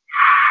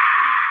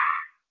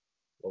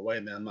 Well, wait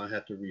a minute. I might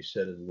have to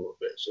reset it a little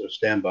bit. So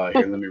stand by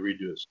here. Let me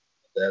redo it.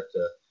 That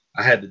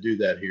I had to do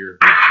that here.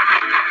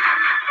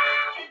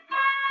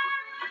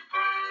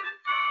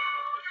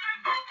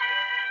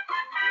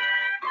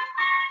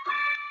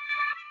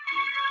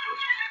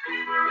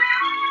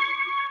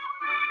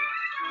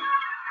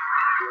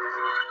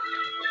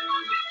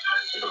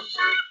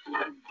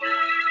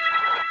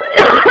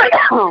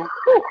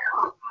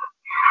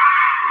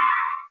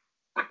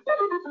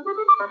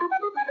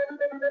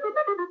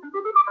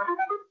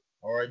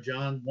 All right,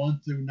 John,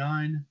 1 through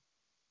 9,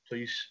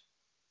 please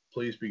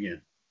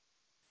begin.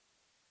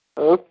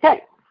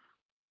 Okay.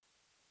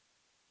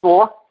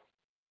 4.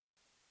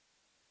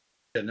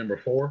 At number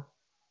 4?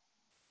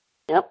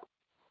 Yep.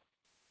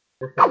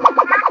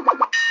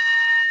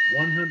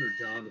 100,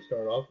 John, to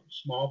start off.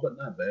 Small, but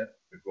not bad.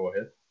 Go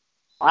ahead.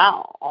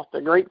 Wow, off to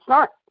a great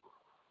start.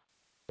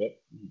 Yep.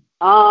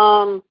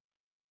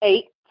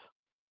 8.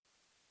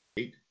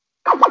 8.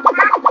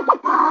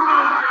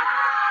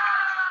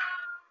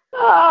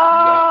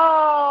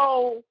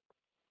 Oh!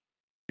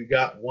 You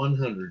got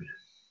 100.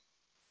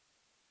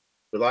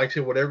 But like I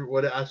said,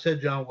 what I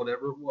said, John,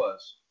 whatever it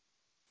was.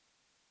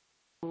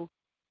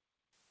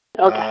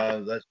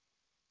 Okay. That's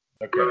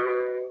okay.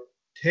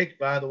 Tick,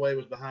 by the way,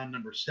 was behind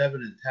number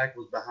 7, and Tack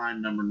was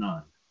behind number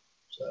 9.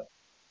 So,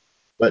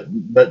 but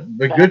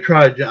good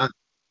try, John.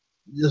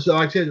 Just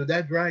like I said, with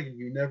that dragon,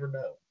 you never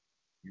know.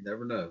 You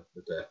never know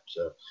with that.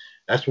 So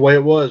that's the way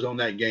it was on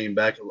that game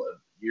back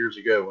years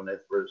ago when they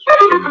first.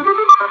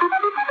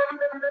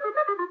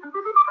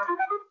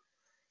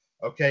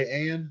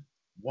 Okay, Ann,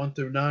 1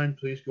 through 9,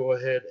 please go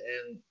ahead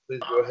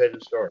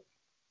and start.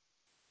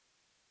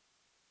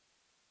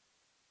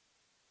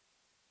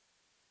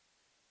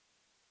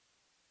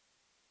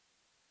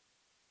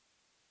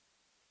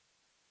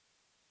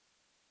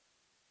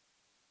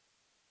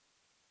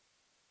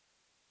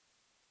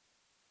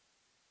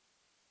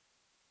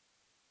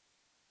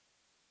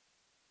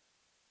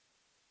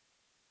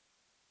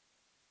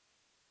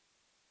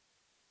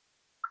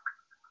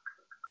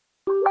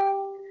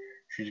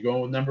 She's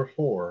going with number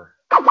 4.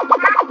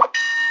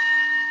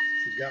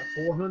 She's got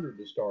 400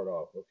 to start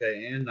off.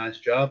 Okay, Ann, nice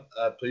job.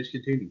 Please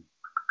continue.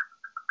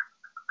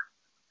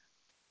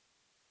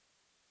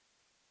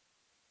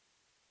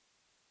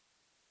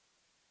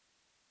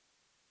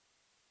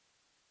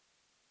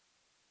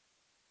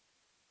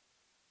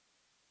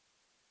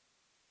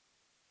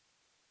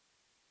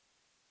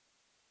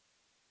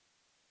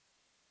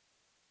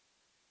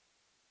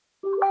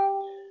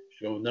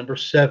 She's going with number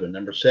 7.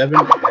 Number 7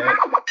 at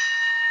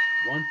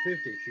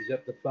 150. She's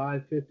up to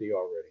 550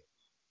 already.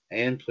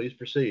 And please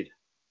proceed.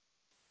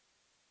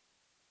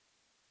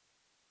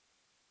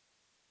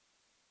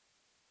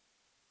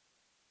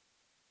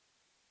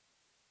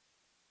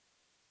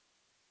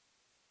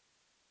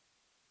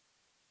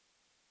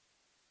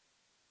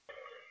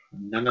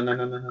 No.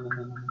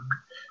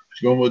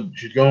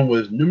 She's going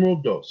with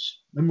numeral dos.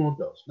 Numeral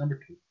dos. Number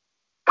 2.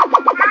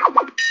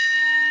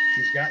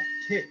 She's got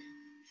tick.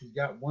 She's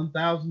got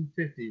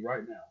 1,050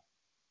 right now.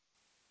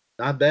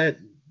 Not bad.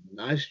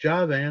 Nice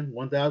job, Ann.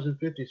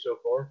 1,050 so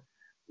far.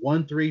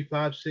 1, 3,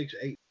 5, 6,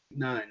 8,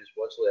 9 is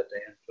what's left,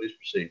 Ann. Please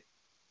proceed.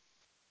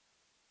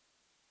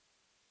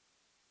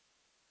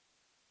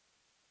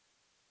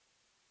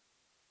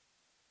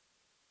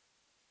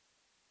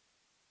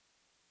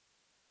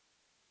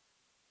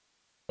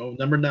 Oh,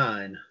 number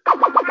 9.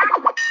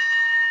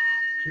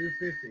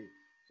 250.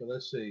 So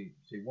let's see.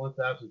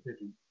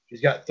 1,050. She's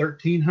got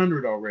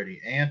 1,300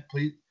 already. Ann,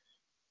 please.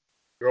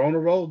 You're on a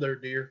roll there,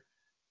 dear.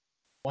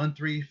 1,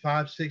 3,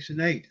 5, 6, and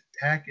 8.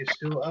 Tack is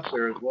still up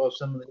there as well as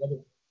some of the other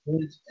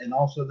points and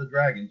also the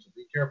dragons. So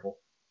be careful.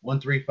 1,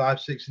 3, 5,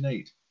 6, and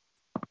 8.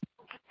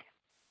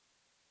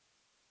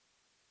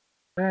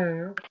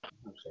 I'm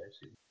sorry.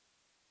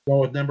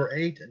 Go with number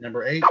 8.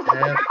 Number 8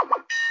 has.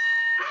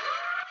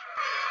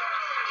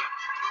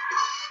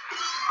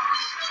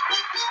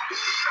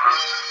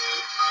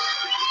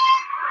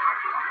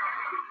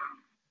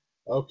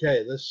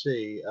 Okay, let's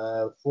see.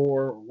 4,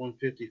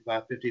 150,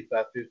 550,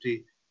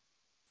 550.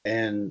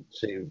 And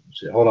see,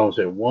 hold on,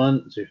 say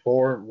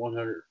 4,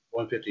 100,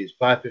 150 is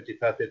 550,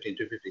 550, and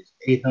 250 is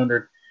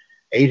 800,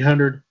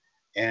 800,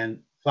 and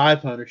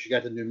 500. She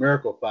got the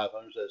numerical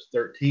 500, so that's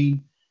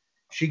 13.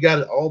 She got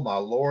it. Oh my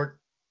Lord,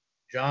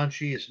 John,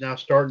 she is now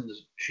starting.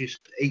 She's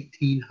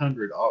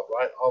 1,800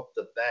 right off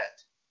the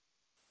bat.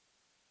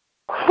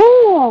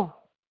 Whew.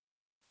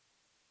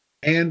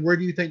 And where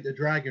do you think the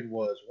dragon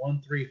was?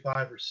 1, 3,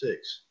 5, or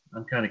 6?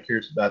 I'm kind of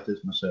curious about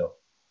this myself.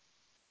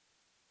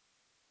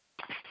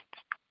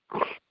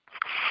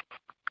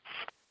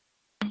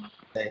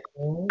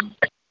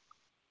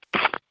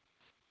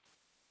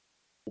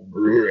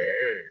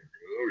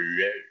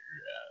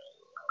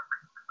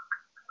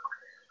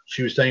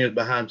 She was saying it was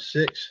behind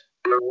 6.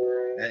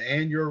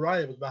 And you're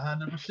right, it was behind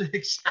number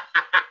 6.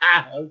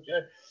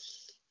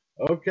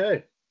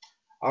 Okay.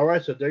 All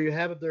right, so there you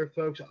have it there,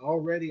 folks.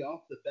 Already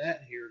off the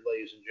bat here,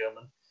 ladies and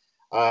gentlemen.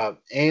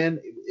 Ann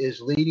is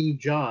leading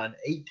John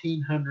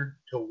 1,800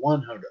 to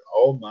 100.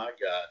 Oh, my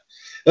God.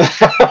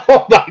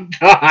 Oh, my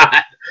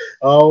God.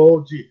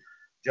 Oh, gee.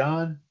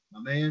 John,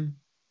 my man,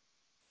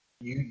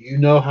 you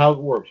know how it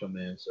works, my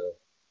man. So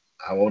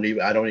I don't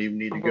even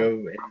need to go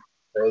any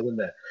further than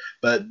that.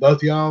 But both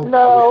of y'all.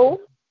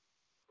 No.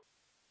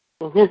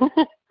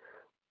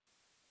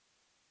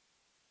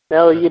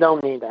 No, you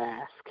don't need to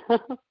ask.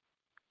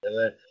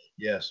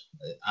 Yes,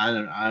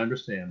 I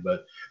understand,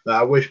 but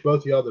I wish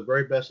both of y'all the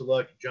very best of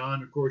luck.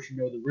 John, of course, you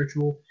know the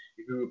ritual.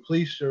 If you would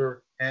please,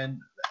 sir,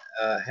 hand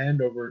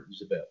over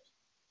the belt.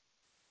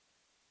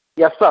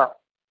 Yes, sir.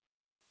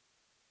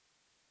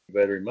 Thank you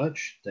very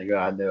much. Thank you.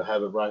 I now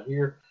have it right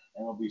here,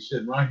 and I'll be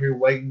sitting right here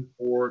waiting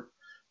for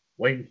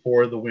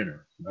the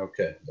winner.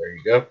 Okay, there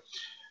you go.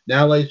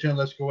 Now, ladies and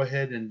gentlemen, let's go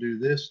ahead and do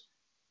this.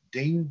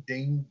 Ding,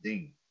 ding,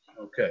 ding.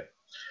 Okay,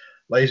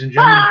 ladies and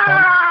gentlemen.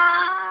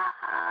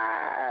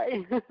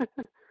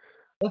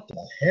 What the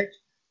heck?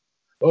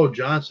 Oh,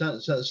 John,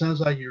 sounds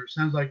like you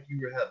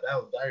have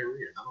bad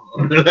diarrhea. I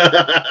don't know.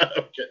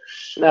 Okay.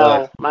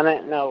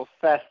 No,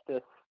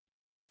 Festus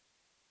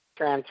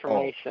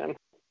transformation.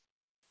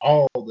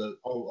 Yeah,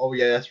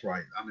 that's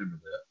right. I remember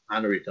that. I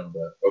know what you're talking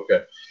about.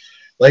 Okay,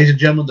 ladies and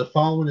gentlemen, the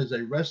following is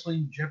a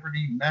Wrestling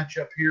Jeopardy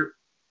matchup here.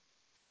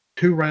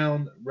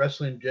 2-round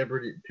Wrestling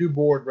Jeopardy,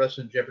 2-board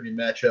Wrestling Jeopardy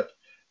matchup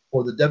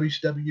for the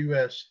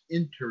WCWUS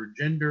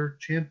Intergender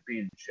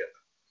Championship.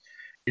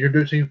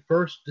 Introducing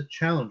first the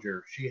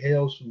challenger. She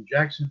hails from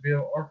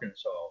Jacksonville,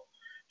 Arkansas.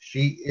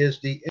 She is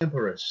the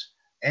Empress,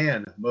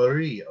 Anne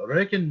Marie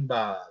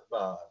Reckenbach.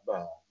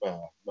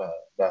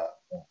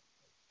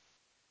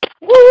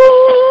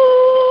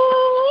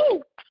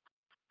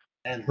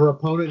 And her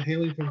opponent,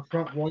 hailing from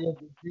Front Royal,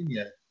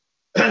 Virginia.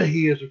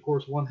 He is, of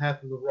course, one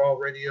half of the Raw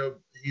Radio.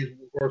 He is, of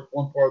course,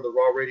 one part of the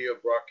Raw Radio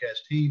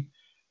broadcast team,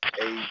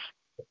 a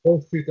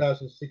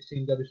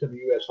post-2016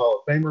 WCWUS Hall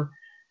of Famer,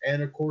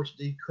 and, of course,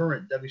 the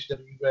current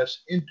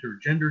WCWUS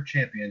Intergender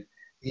Champion.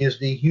 He is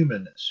the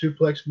human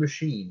suplex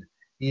machine.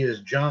 He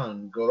is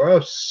John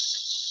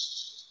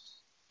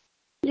Gross.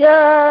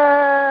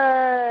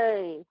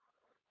 Yay!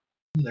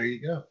 There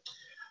you go.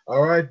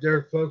 All right,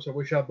 there, folks. I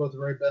wish y'all both the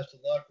very best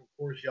of luck. Of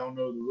course, y'all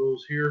know the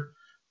rules here.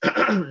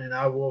 And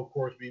I will, of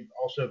course, be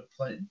also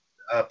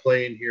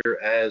playing here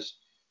as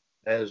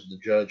the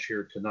judge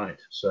here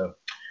tonight. So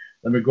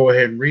let me go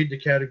ahead and read the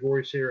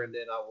categories here, and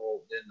then I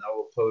will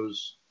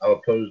pose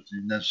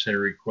the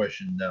necessary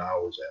question that I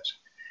always ask.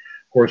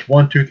 Of course,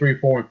 1, 2, 3,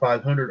 4, and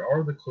 500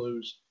 are the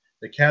clues.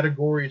 The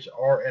categories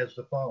are as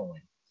the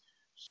following: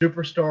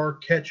 superstar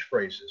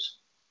catchphrases,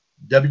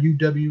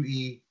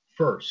 WWE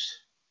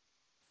first,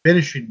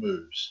 finishing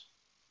moves,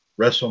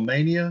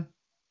 WrestleMania,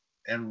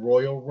 and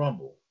Royal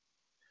Rumble.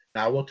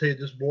 Now, I will tell you,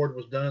 this board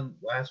was done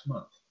last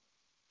month.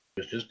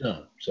 It was just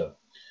done, so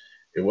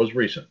it was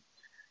recent.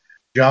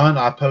 John,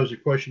 I pose a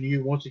question to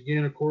you once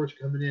again, of course,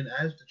 coming in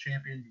as the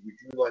champion. Would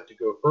you like to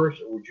go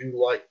first, or would you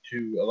like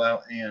to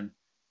allow Ann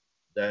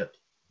that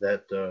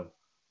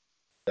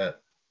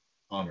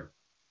honor?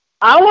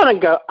 I want to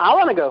go. I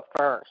want to go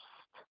first.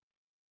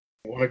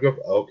 You want to go?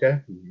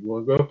 Okay, you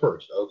want to go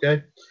first?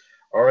 Okay.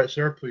 All right,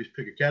 sir. Please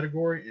pick a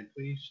category and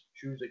please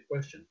choose a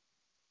question.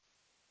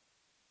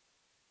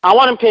 I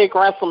want to pick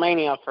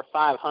WrestleMania for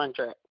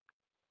 500.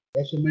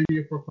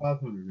 WrestleMania for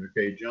 500.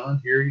 Okay,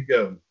 John, here you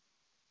go.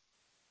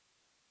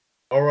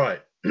 All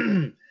right,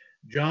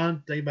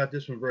 John, think about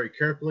this one very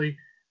carefully.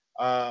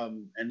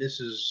 And this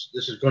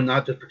is going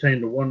not to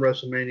pertain to one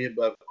WrestleMania,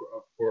 but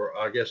for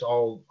I guess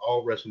all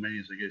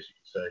WrestleManias, I guess you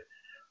could say.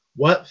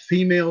 What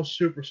female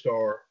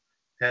superstar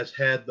has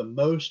had the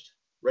most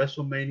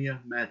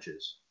WrestleMania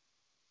matches?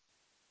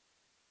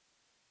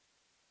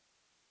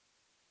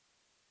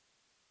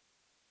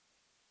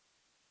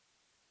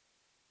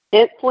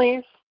 Hit,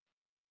 please.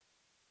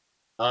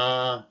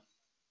 Let's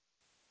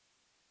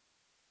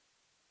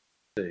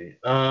see.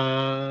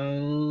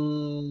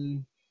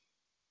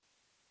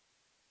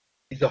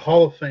 He's a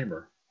Hall of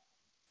Famer.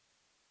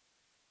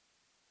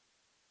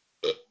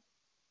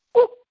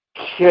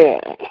 Okay.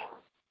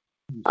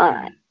 All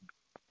right.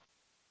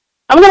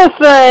 I'm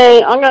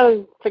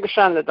gonna take a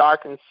shot in the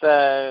dark and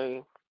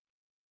say,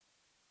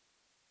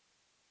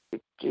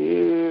 I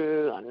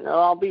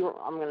know I'm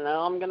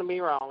gonna be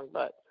wrong,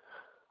 but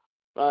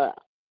I'm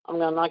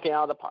gonna knock it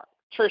out of the park.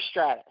 Trish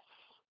Stratus.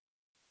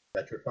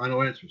 That's your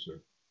final answer, sir.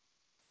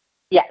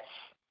 Yes.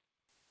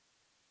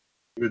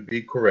 You would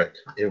be correct.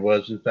 It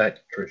was, in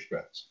fact, Trish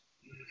Stratus.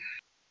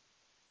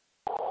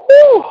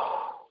 Whew.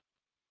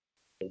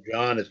 So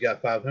John has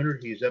got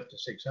 500. He's up to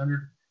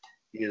 600.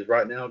 He is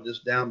right now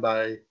just down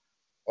by,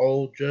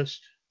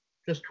 just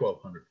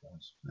 1,200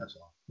 points. That's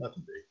all.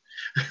 Nothing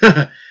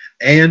big.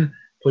 And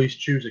please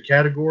choose a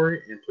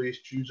category and please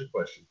choose a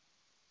question.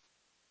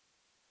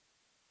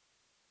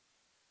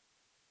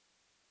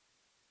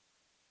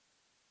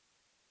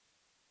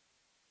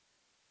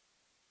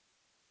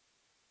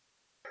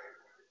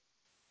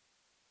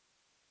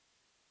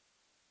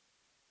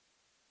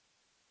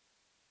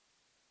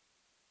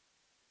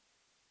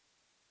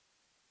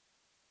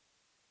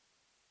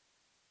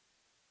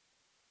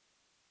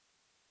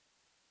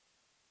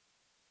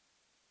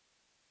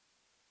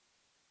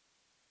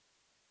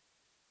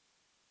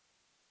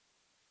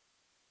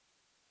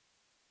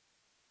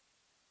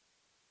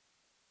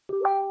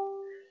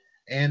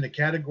 And the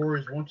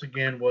categories, once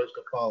again, was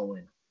the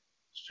following.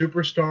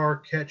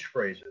 Superstar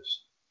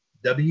catchphrases,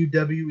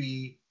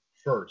 WWE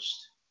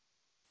first,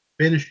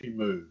 finishing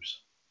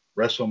moves,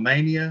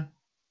 WrestleMania,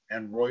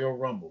 and Royal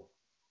Rumble.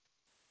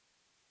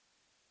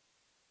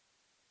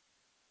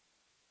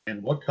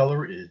 And what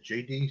color is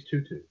JD's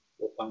tutu?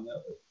 We'll find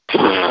out.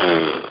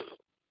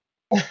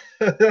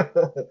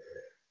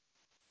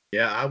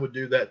 Yeah, I would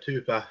do that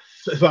too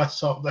if I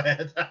saw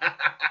that.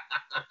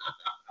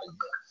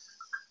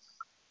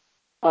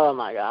 Oh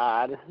my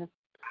God.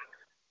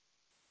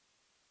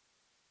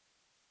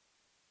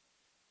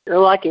 You're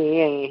lucky he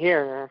ain't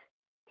here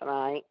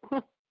tonight.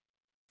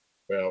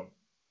 Well,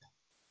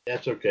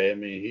 that's okay. I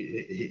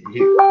mean,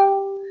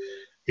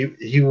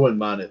 he wouldn't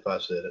mind if I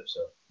said it, so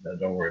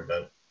don't worry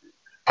about it.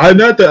 I'm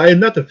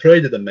not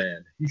afraid of the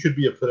man. You should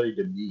be afraid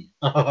of me.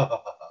 Okay,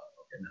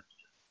 no.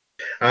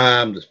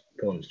 I'm just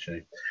pulling his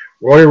chain.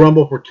 Royal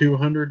Rumble for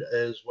 200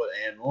 is what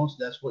Ann wants.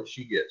 That's what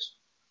she gets.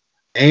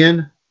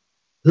 Ann,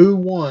 who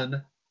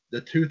won the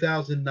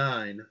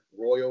 2009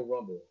 Royal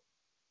Rumble?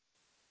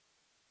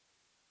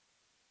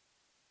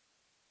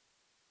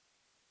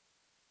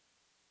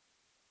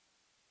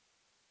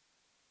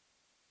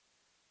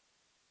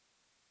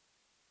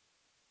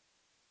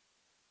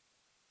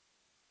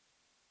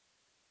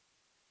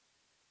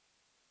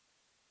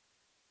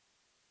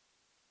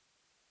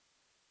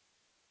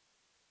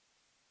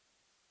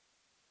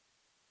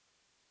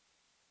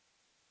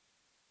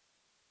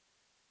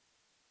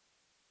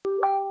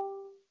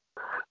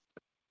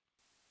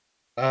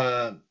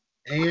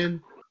 And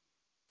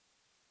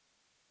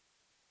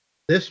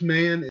this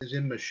man is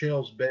in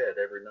Michelle's bed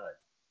every night.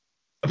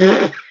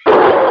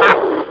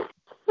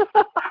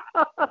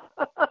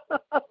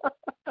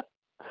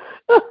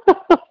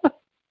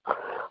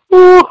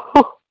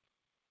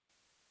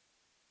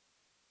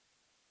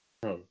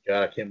 Oh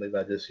God, I can't believe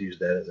I just used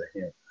that as a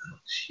hint. Oh,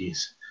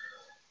 jeez.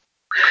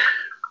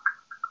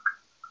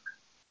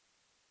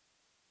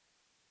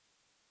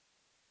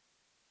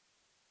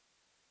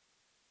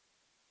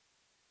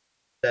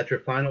 That's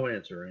your final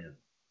answer, Ann.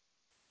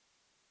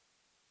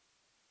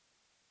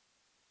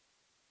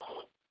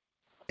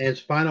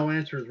 Ann's final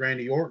answer is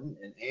Randy Orton,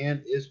 and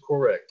Ann is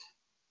correct.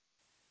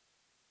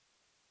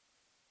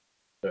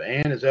 So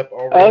Ann is up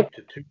already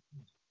to 2.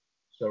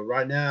 So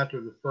right now, after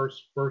the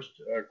first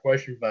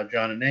question by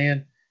John and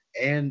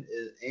Ann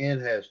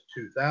has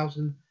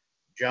 2,000.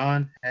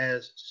 John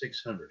has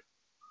 600.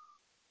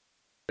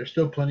 There's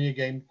still plenty of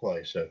game to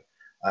play. So,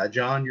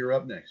 John, you're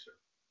up next, sir.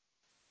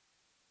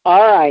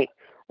 All right.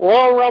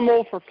 Royal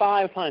Rumble for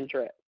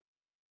 500.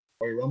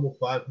 Royal Rumble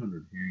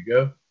 500. Here you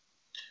go.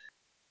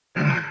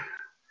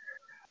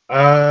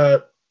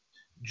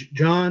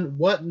 John,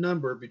 what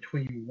number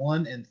between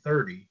 1 and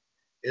 30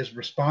 is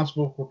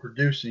responsible for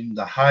producing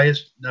the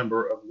highest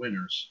number of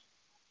winners?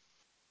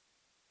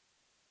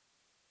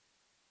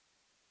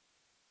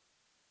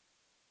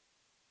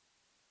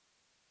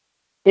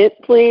 Hit,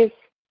 please.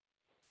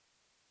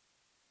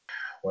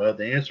 Well,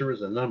 the answer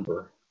is a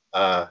number.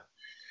 Well,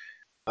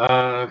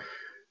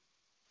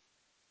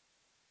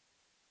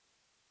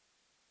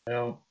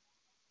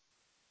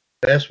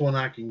 best one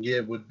I can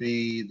give would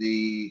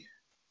be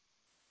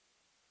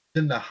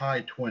in the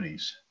high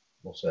 20s,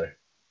 we'll say.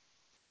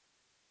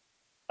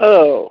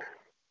 Oh,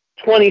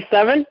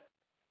 27?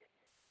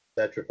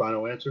 That's your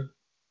final answer?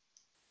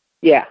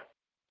 Yeah.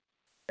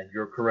 And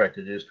you're correct.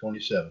 It is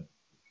 27.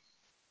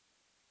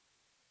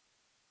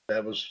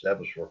 That was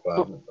for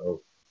 5.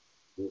 Oh,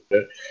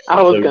 okay.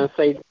 I was going to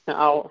say,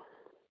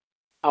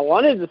 I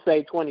wanted to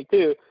say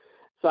 22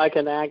 so I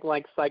can act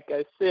like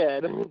Psycho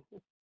Sid.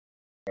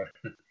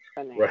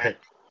 Right.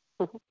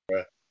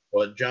 Right.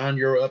 Well, John,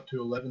 you're up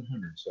to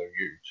 1,100. So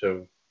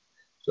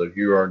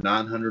you are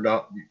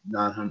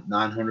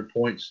 900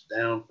 points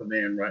down from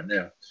Ann right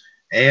now.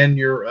 And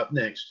you're up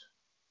next.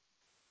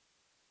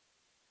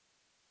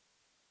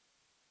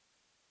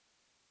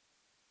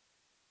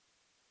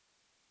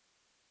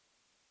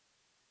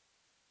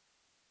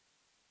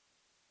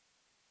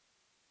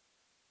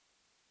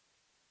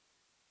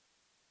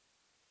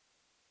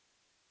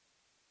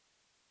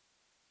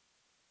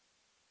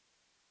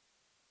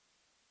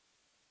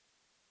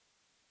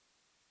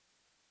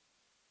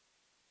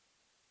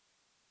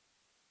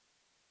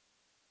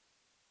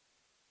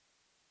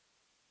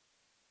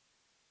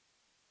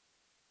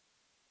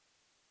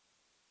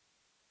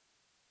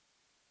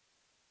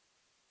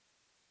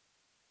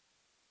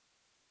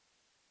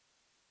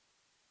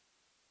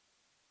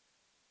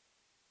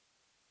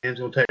 Ann's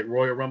going to take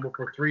Royal Rumble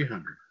for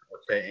 300.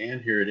 Okay,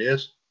 and here it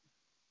is.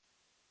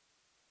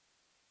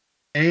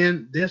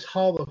 And this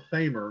Hall of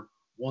Famer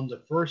won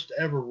the first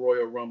ever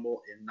Royal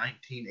Rumble in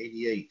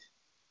 1988.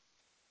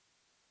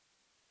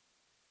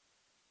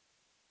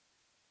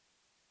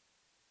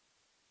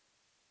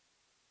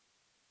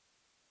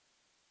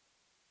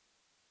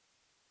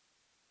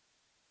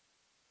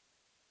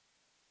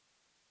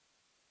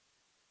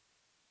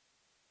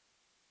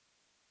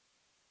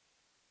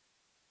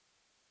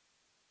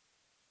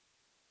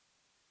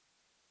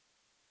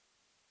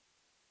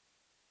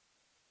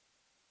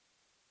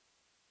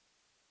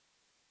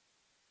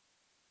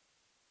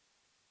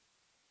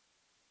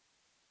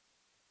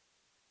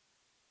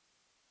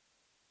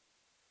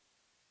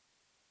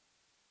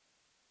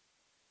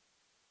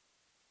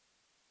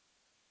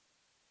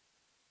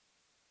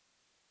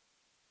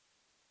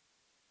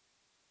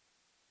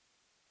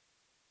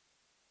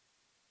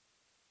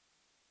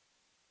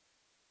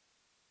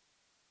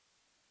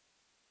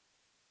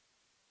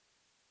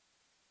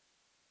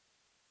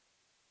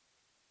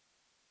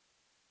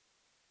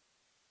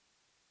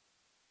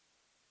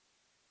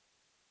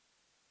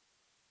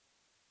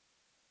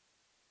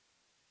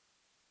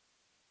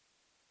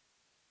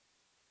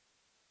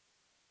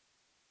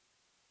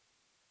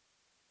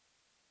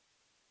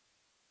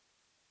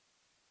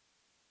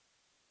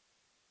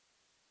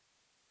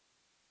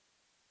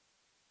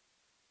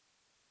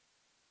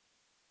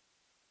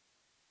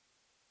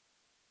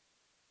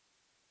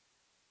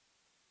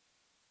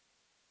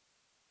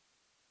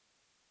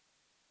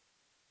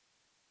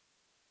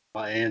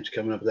 Ann's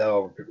coming up with that.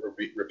 I'll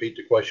repeat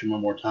the question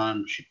one more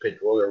time. She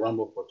picked Royal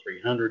Rumble for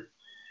 300.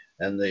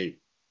 And the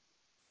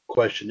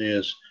question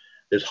is,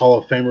 this Hall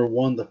of Famer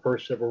won the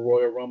first ever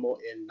Royal Rumble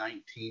in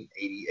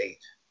 1988.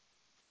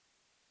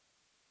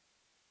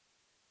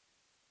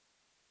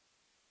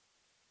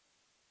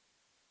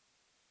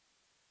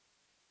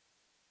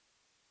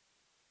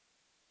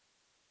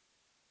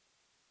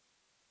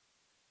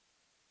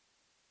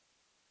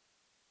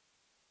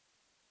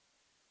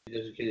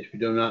 Just in case you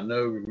do not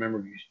know,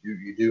 remember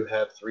you do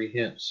have 3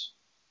 hints.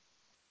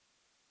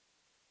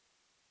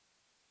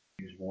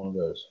 Use one of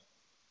those.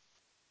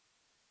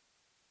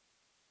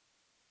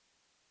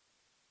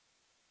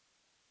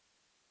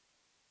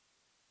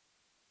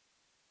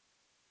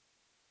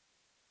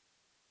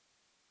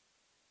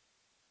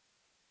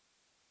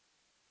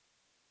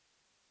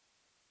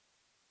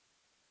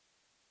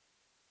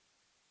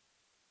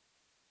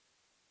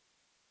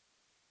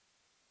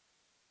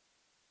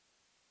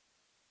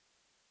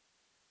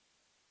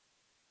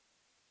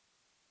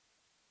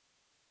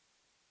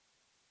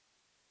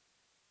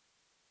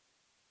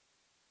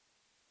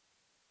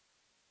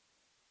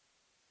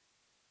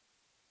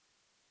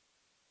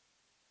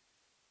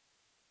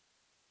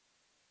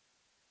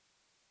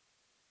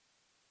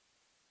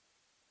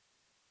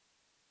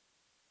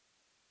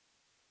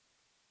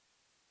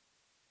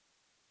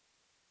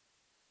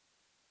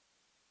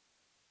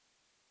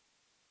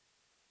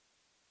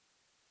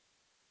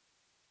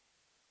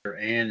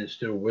 Ann is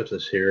still with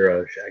us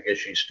here. I guess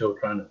she's still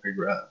trying to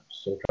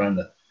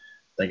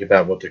think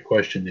about what the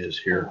question is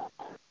here.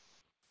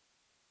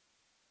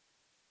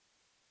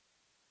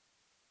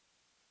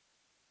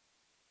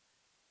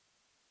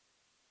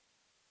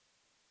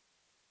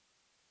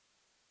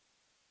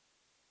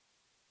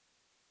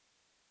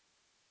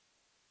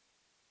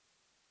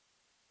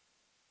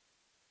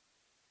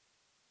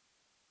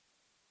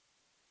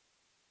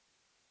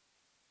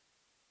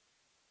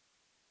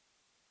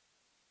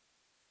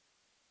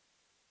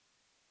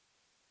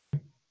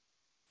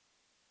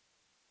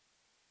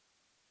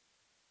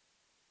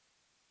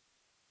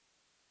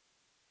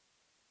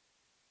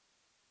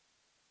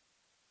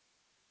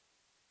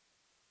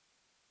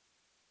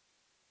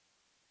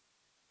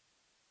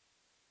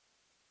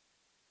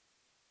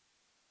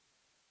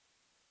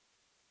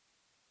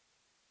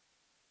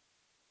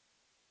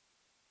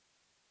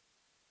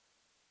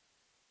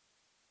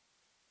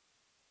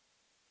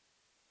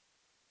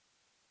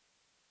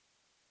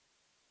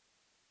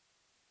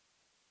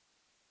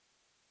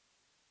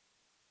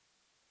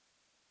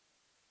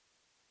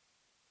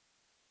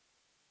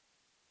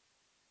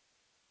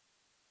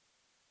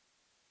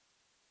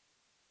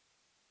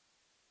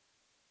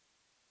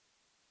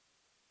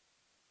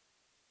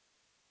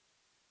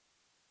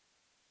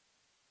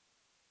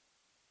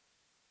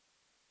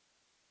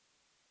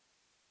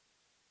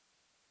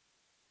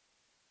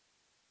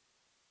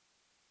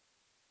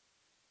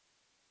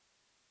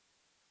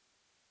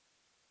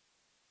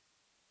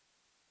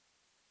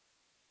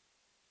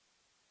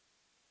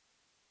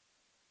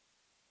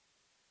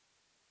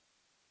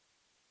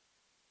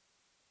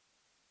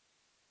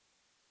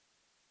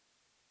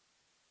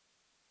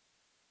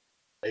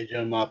 Hey,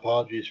 John, my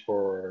apologies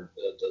for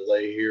the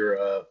delay here.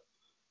 I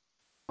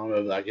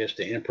don't know. I guess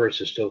the Empress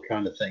is still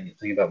trying to think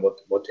about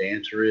what the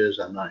answer is.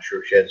 I'm not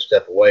sure if she had to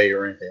step away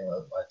or anything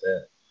like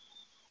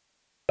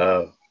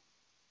that.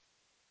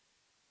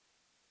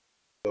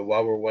 But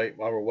while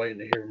we're waiting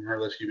to hear from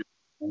her, let's give it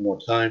one more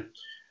time.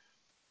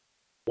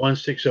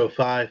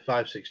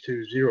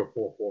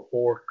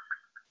 1-605-562-0444.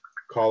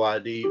 Call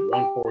ID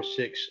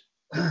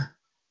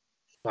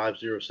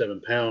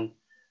 146507#.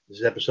 This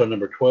is episode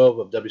number 12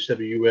 of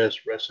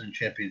WCWUS Wrestling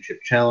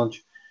Championship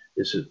Challenge.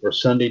 This is for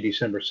Sunday,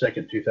 December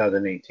 2nd,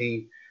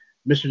 2018.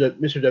 Mr.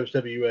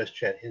 WCWUS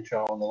Chad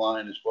Henshaw on the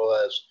line, as well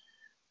as,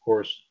 of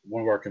course,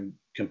 one of our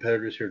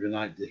competitors here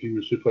tonight, the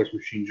Human Suplex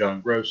Machine, John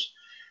Gross.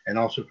 And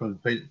also from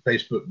the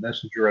Facebook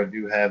Messenger, I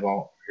do have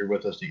here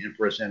with us the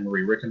Empress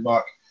Anne-Marie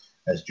Rickenbach,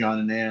 as John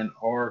and Ann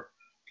are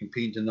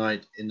competing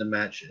tonight in the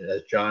match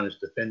as John is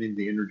defending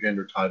the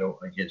Intergender title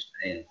against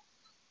Ann.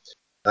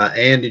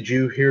 Ann, did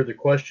you hear the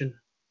question?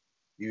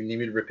 You need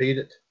me to repeat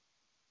it?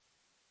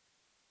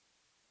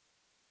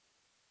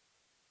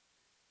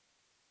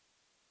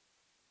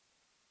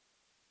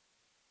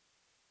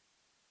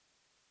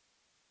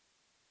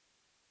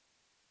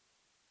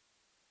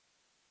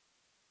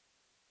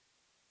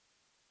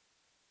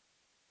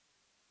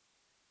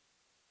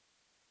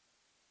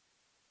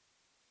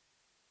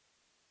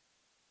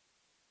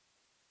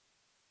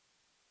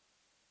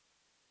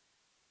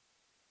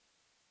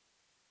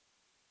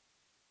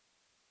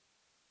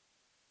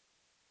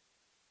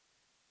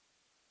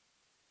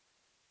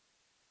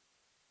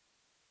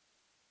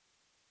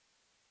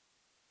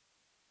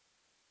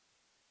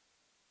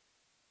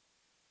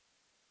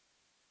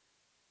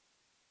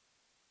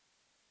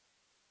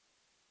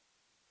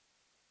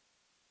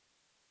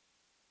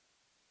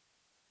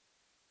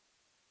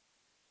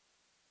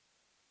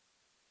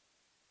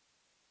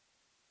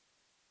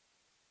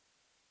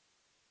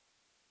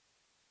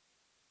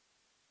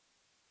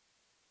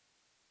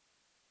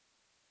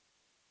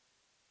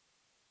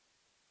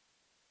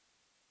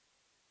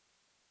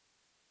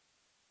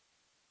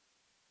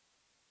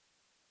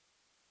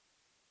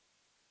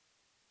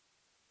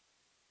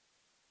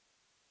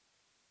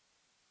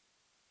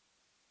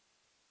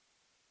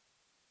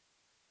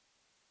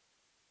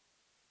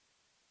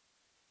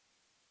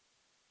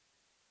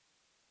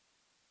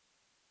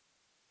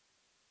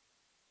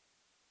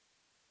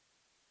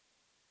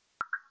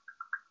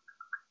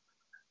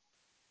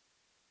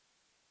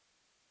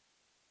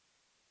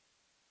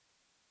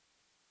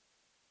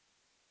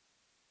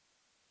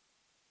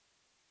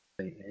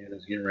 I think Ann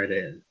is getting ready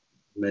to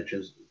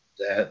mention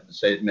that.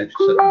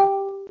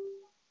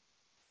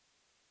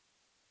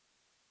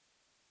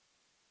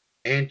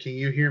 Ann, can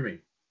you hear me?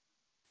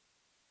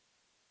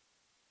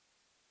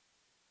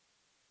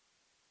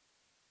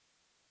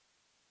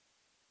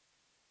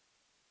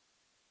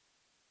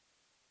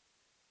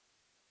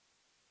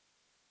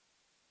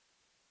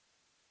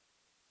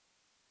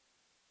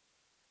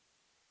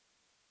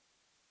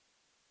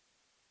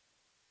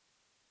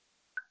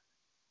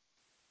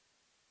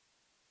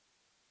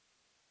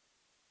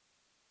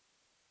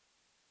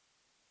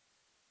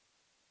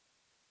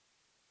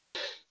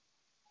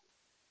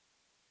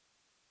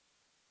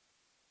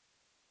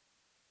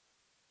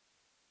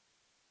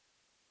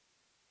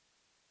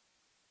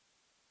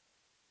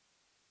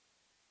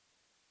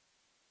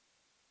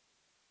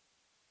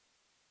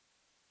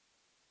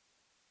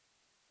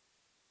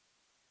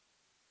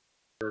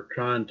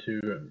 trying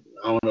to.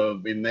 I don't know.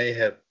 We may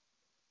have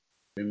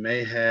a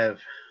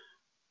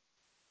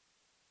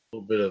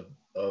little bit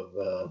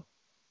of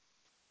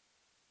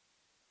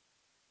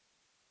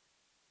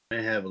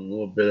may have a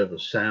little bit of a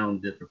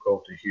sound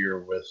difficulty here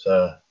with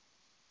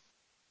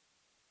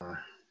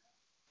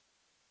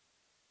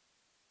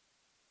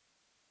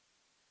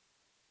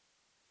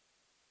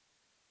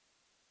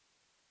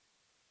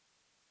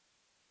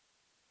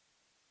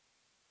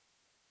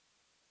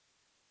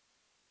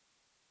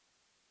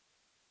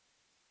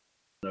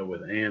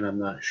with Ann. I'm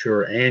not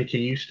sure. Ann,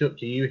 can you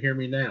hear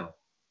me now?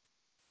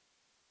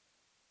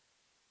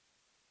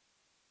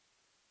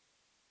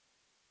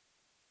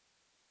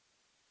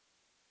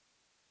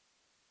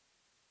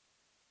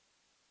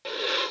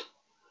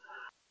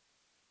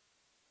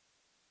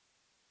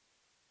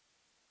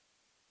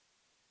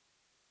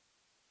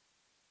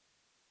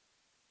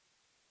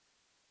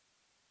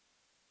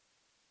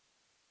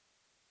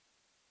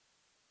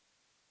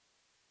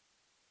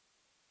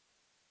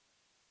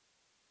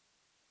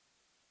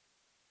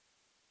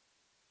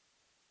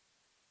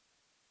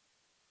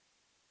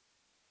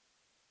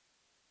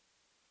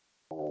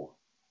 Oh.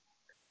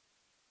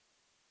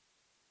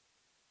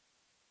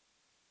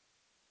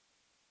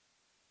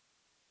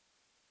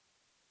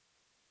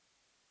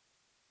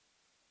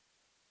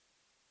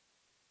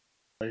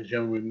 Ladies and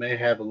gentlemen, we may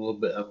have a little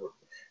bit of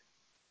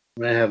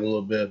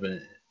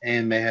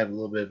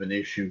an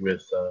issue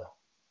with so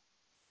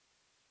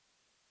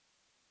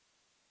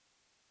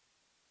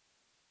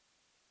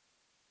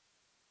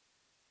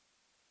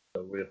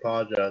we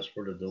apologize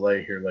for the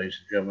delay here, ladies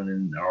and gentlemen,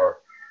 in our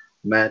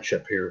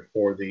matchup here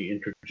for the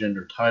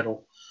intergender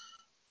title.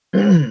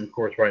 Of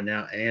course, right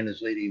now Ann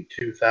is leading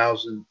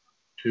 2,000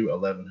 to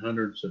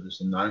 1,100, so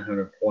there's a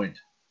 900 point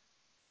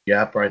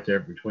gap right there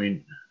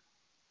between.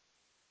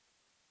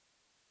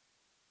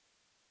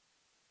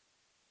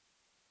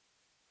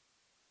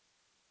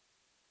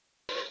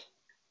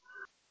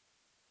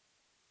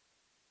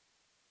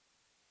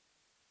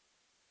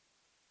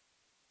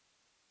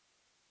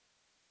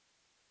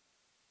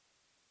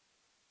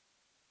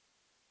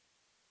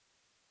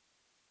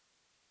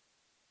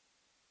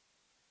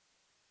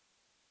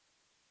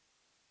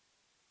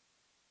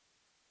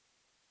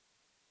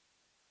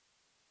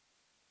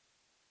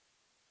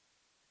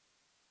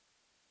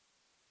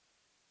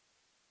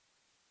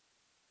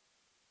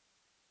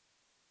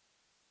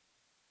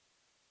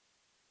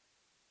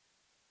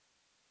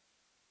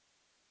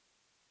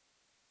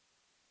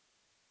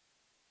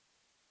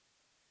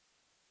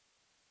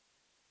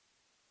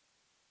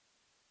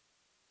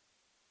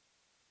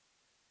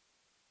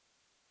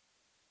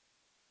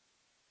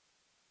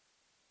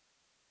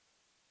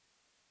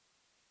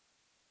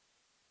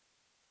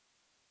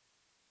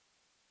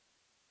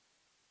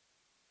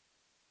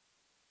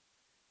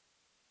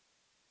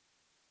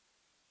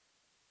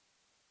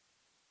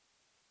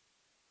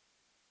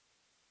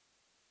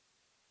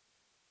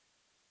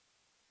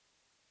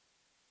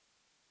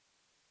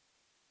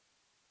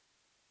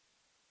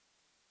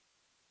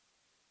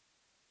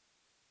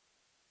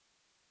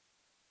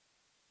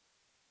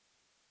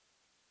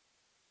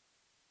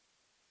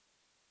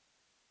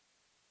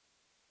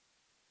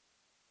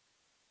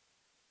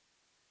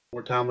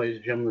 More time, ladies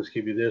and gentlemen, let's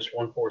give you this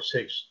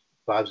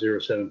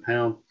 146-507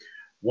 pound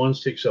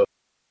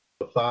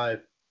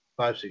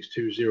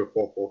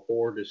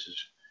 1605-562-0444. This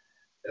is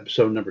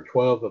episode number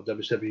 12 of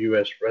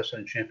WCWUS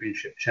Wrestling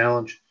Championship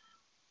Challenge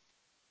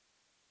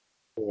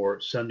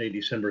for Sunday,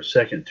 December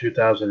 2nd,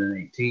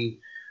 2018.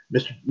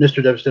 Mr.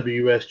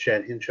 WCWUS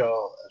Chad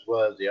Henshaw, as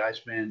well as the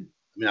Iceman,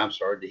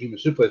 the Human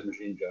Suplex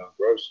Machine, John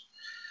Gross.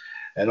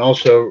 And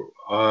also,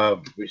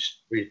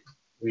 we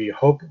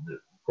hope, of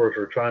course,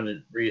 we're trying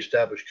to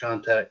reestablish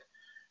contact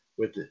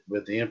with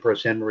the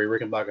Empress Anne-Marie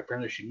Rickenbach.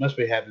 Apparently, she must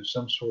be having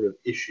some sort of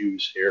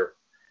issues here.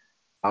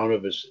 I don't know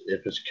if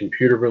it's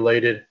computer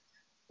related,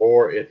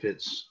 or if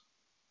it's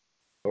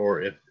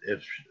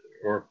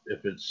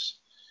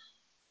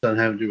something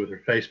having to do with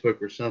her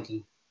Facebook or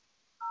something.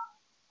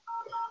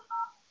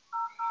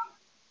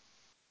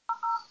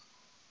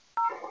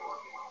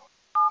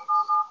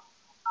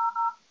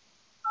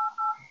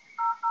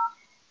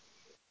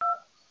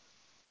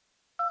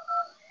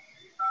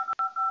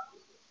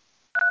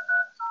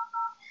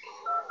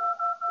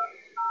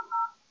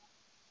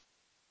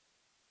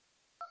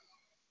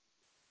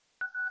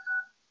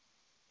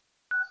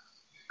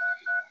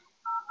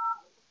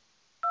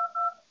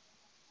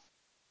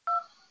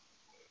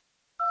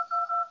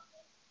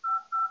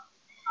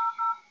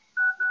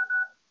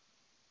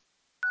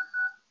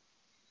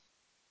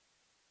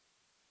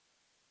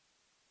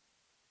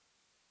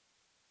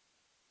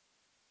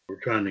 We're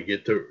trying to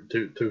get through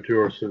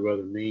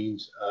other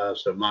means.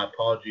 So my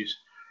apologies.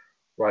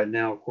 Right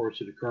now, of course,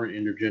 to the current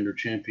intergender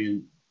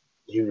champion,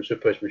 Human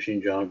Suplex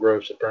Machine, John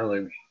Gross.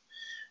 Apparently,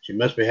 she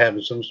must be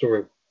having some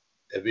sort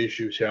of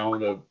issues here. I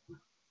don't know.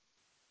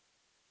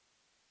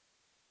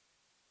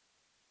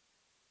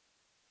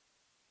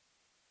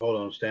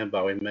 Hold on, stand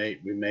by. We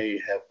may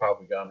have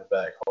probably gotten it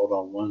back. Hold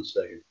on one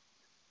second.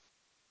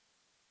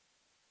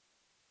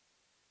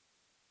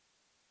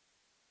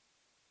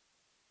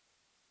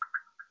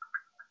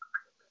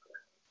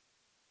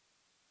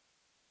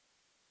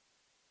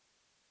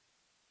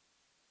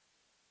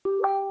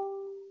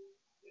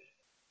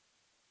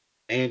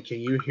 Ann, can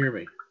you hear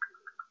me?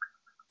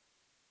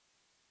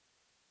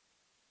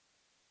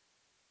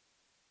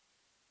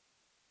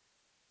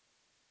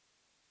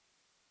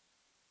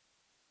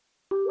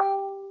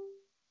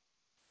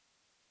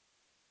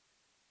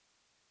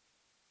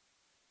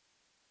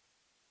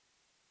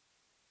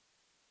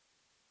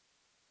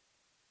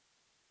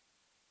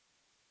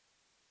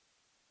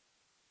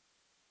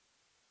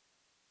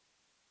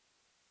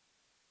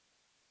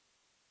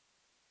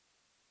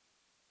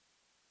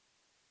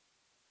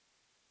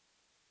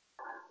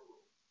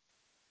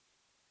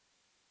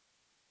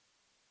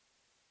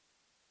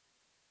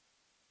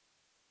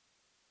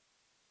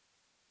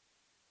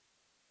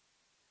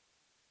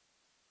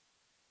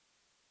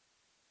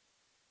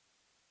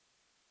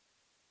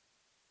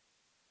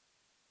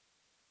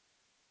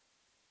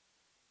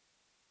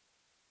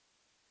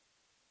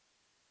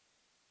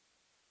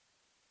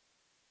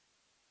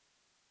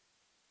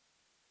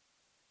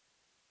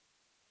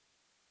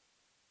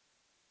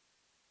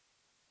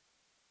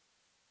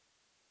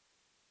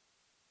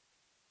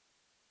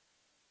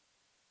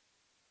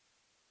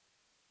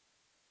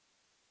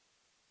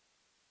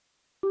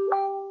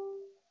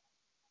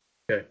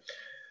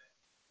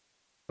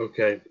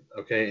 Okay.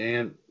 Okay,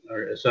 Ann,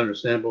 it's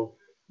understandable.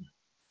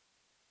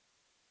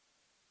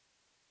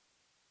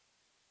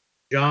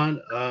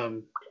 John,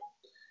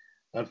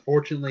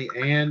 unfortunately,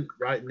 Ann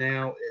right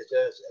now is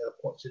at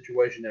a point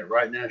situation that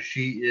right now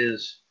she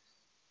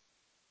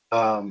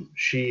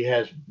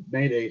has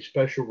made a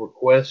special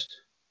request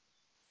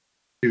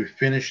to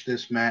finish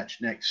this match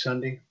next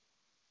Sunday.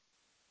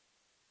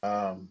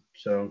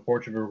 So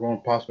unfortunately, we're going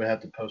to possibly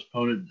have to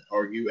postpone it.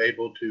 Are you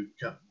able to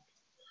come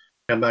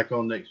back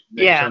on next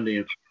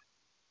Sunday?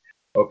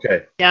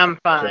 Okay. Yeah, I'm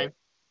fine.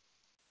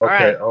 So,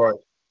 okay. All right.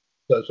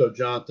 So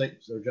John, thank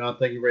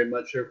you very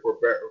much, sir,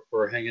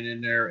 for hanging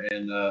in there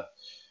and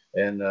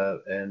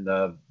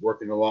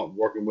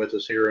working with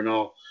us here and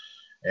all,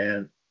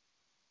 and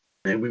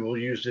we will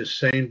use this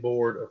same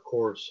board, of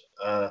course,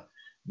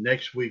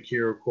 next week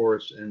here, of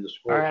course, and the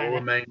score will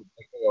remain.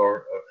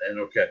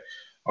 Okay.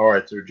 All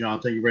right, sir,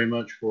 John, thank you very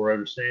much for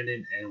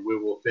understanding, and we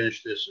will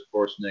finish this, of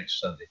course,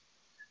 next Sunday.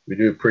 We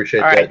do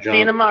appreciate that, John. See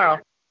you tomorrow.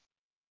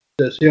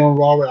 See you on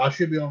Raw. I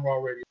should be on Raw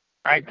Radio.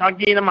 All right, talk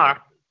to you tomorrow.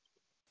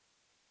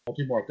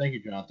 Thank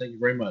you, John. Thank you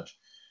very much.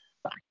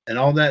 And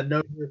on that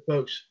note here,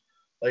 folks,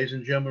 ladies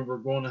and gentlemen, we're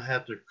going to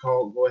have to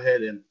go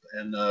ahead and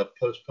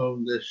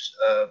postpone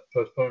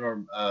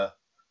our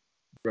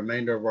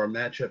remainder of our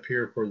matchup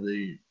here for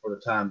the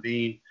time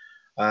being.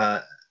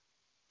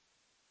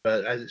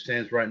 But as it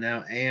stands right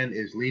now, Ann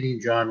is leading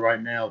John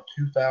right now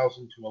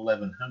 2,000 to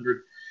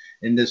 1,100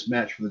 in this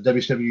match for the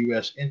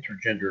WCWUS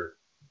Intergender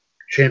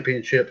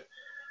Championship.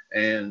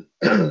 And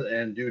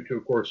due to,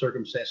 of course,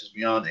 circumstances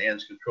beyond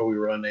Ann's control, we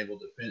were unable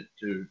to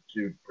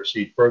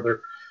proceed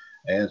further.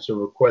 And so a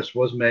request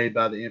was made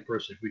by the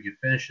Empress if we could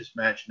finish this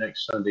match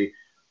next Sunday.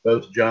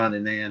 Both John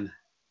and Ann,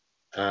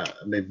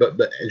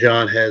 but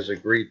John has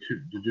agreed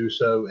to do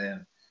so,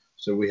 and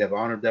so we have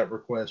honored that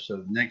request.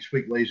 So next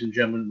week, ladies and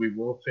gentlemen, we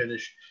will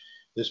finish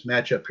this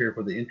matchup here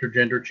for the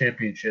Intergender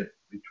Championship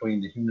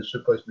between the Human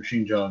Suplex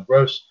Machine, John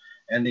Gross,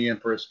 and the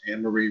Empress,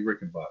 Anne-Marie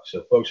Rickenbach.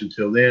 So, folks,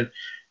 until then,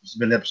 this has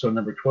been episode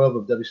number 12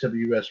 of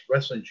WCWUS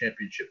Wrestling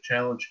Championship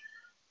Challenge.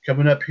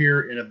 Coming up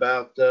here in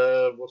about,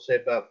 we'll say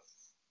about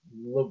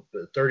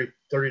 30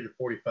 to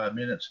 45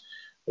 minutes,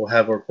 we'll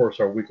have, of course,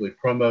 our weekly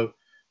promo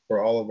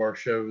for all of our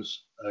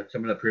shows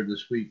coming up here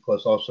this week,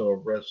 plus also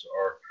our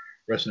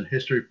wrestling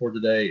history for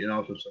today, and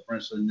also some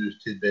wrestling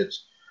news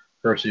tidbits,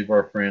 courtesy of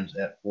our friends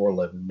at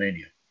 411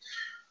 Mania.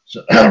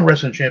 So,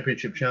 Wrestling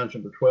Championship Challenge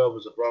number 12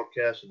 is a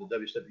broadcast of the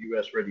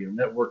WCWUS Radio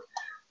Network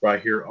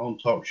right here on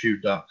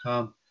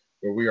TalkShoe.com,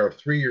 where we are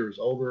 3 years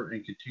older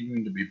and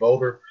continuing to be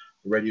bolder.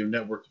 The radio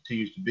network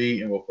continues to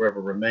be and will forever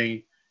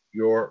remain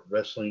your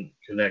wrestling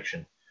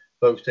connection.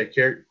 Folks, take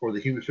care. For the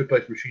Human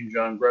Suplex Machine,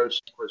 John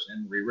Gross, Chris,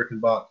 and Marie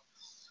Rickenbach,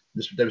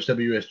 Mr.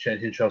 WCWUS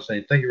Chad Henshaw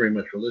saying thank you very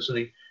much for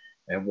listening,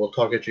 and we'll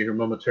talk at you here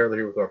momentarily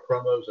here with our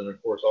promos and,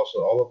 of course, also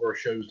all of our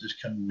shows this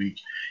coming week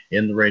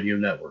in the radio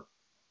network.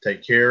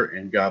 Take care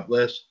and God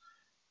bless.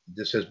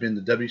 This has been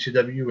the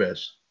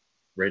WCWUS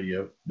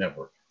Radio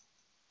Network.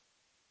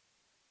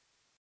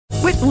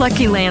 With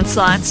Lucky Land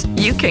Slots,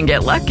 you can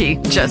get lucky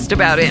just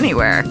about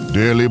anywhere.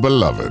 Dearly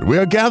beloved, we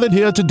are gathered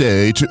here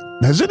today to...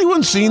 Has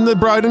anyone seen the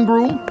bride and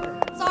groom?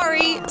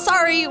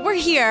 Sorry, we're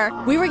here.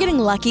 We were getting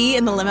lucky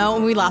in the limo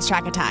and we lost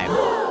track of time.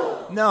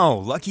 No,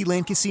 Lucky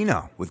Land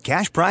Casino, with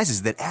cash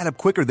prizes that add up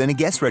quicker than a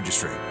guest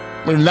registry.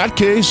 In that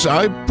case,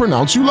 I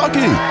pronounce you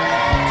lucky.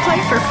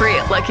 Play for free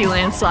at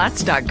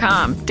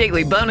LuckyLandSlots.com.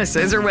 Daily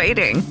bonuses are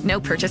waiting. No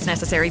purchase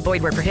necessary.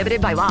 Void where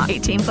prohibited by law.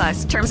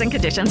 18+. Terms and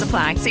conditions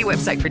apply. See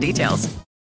website for details.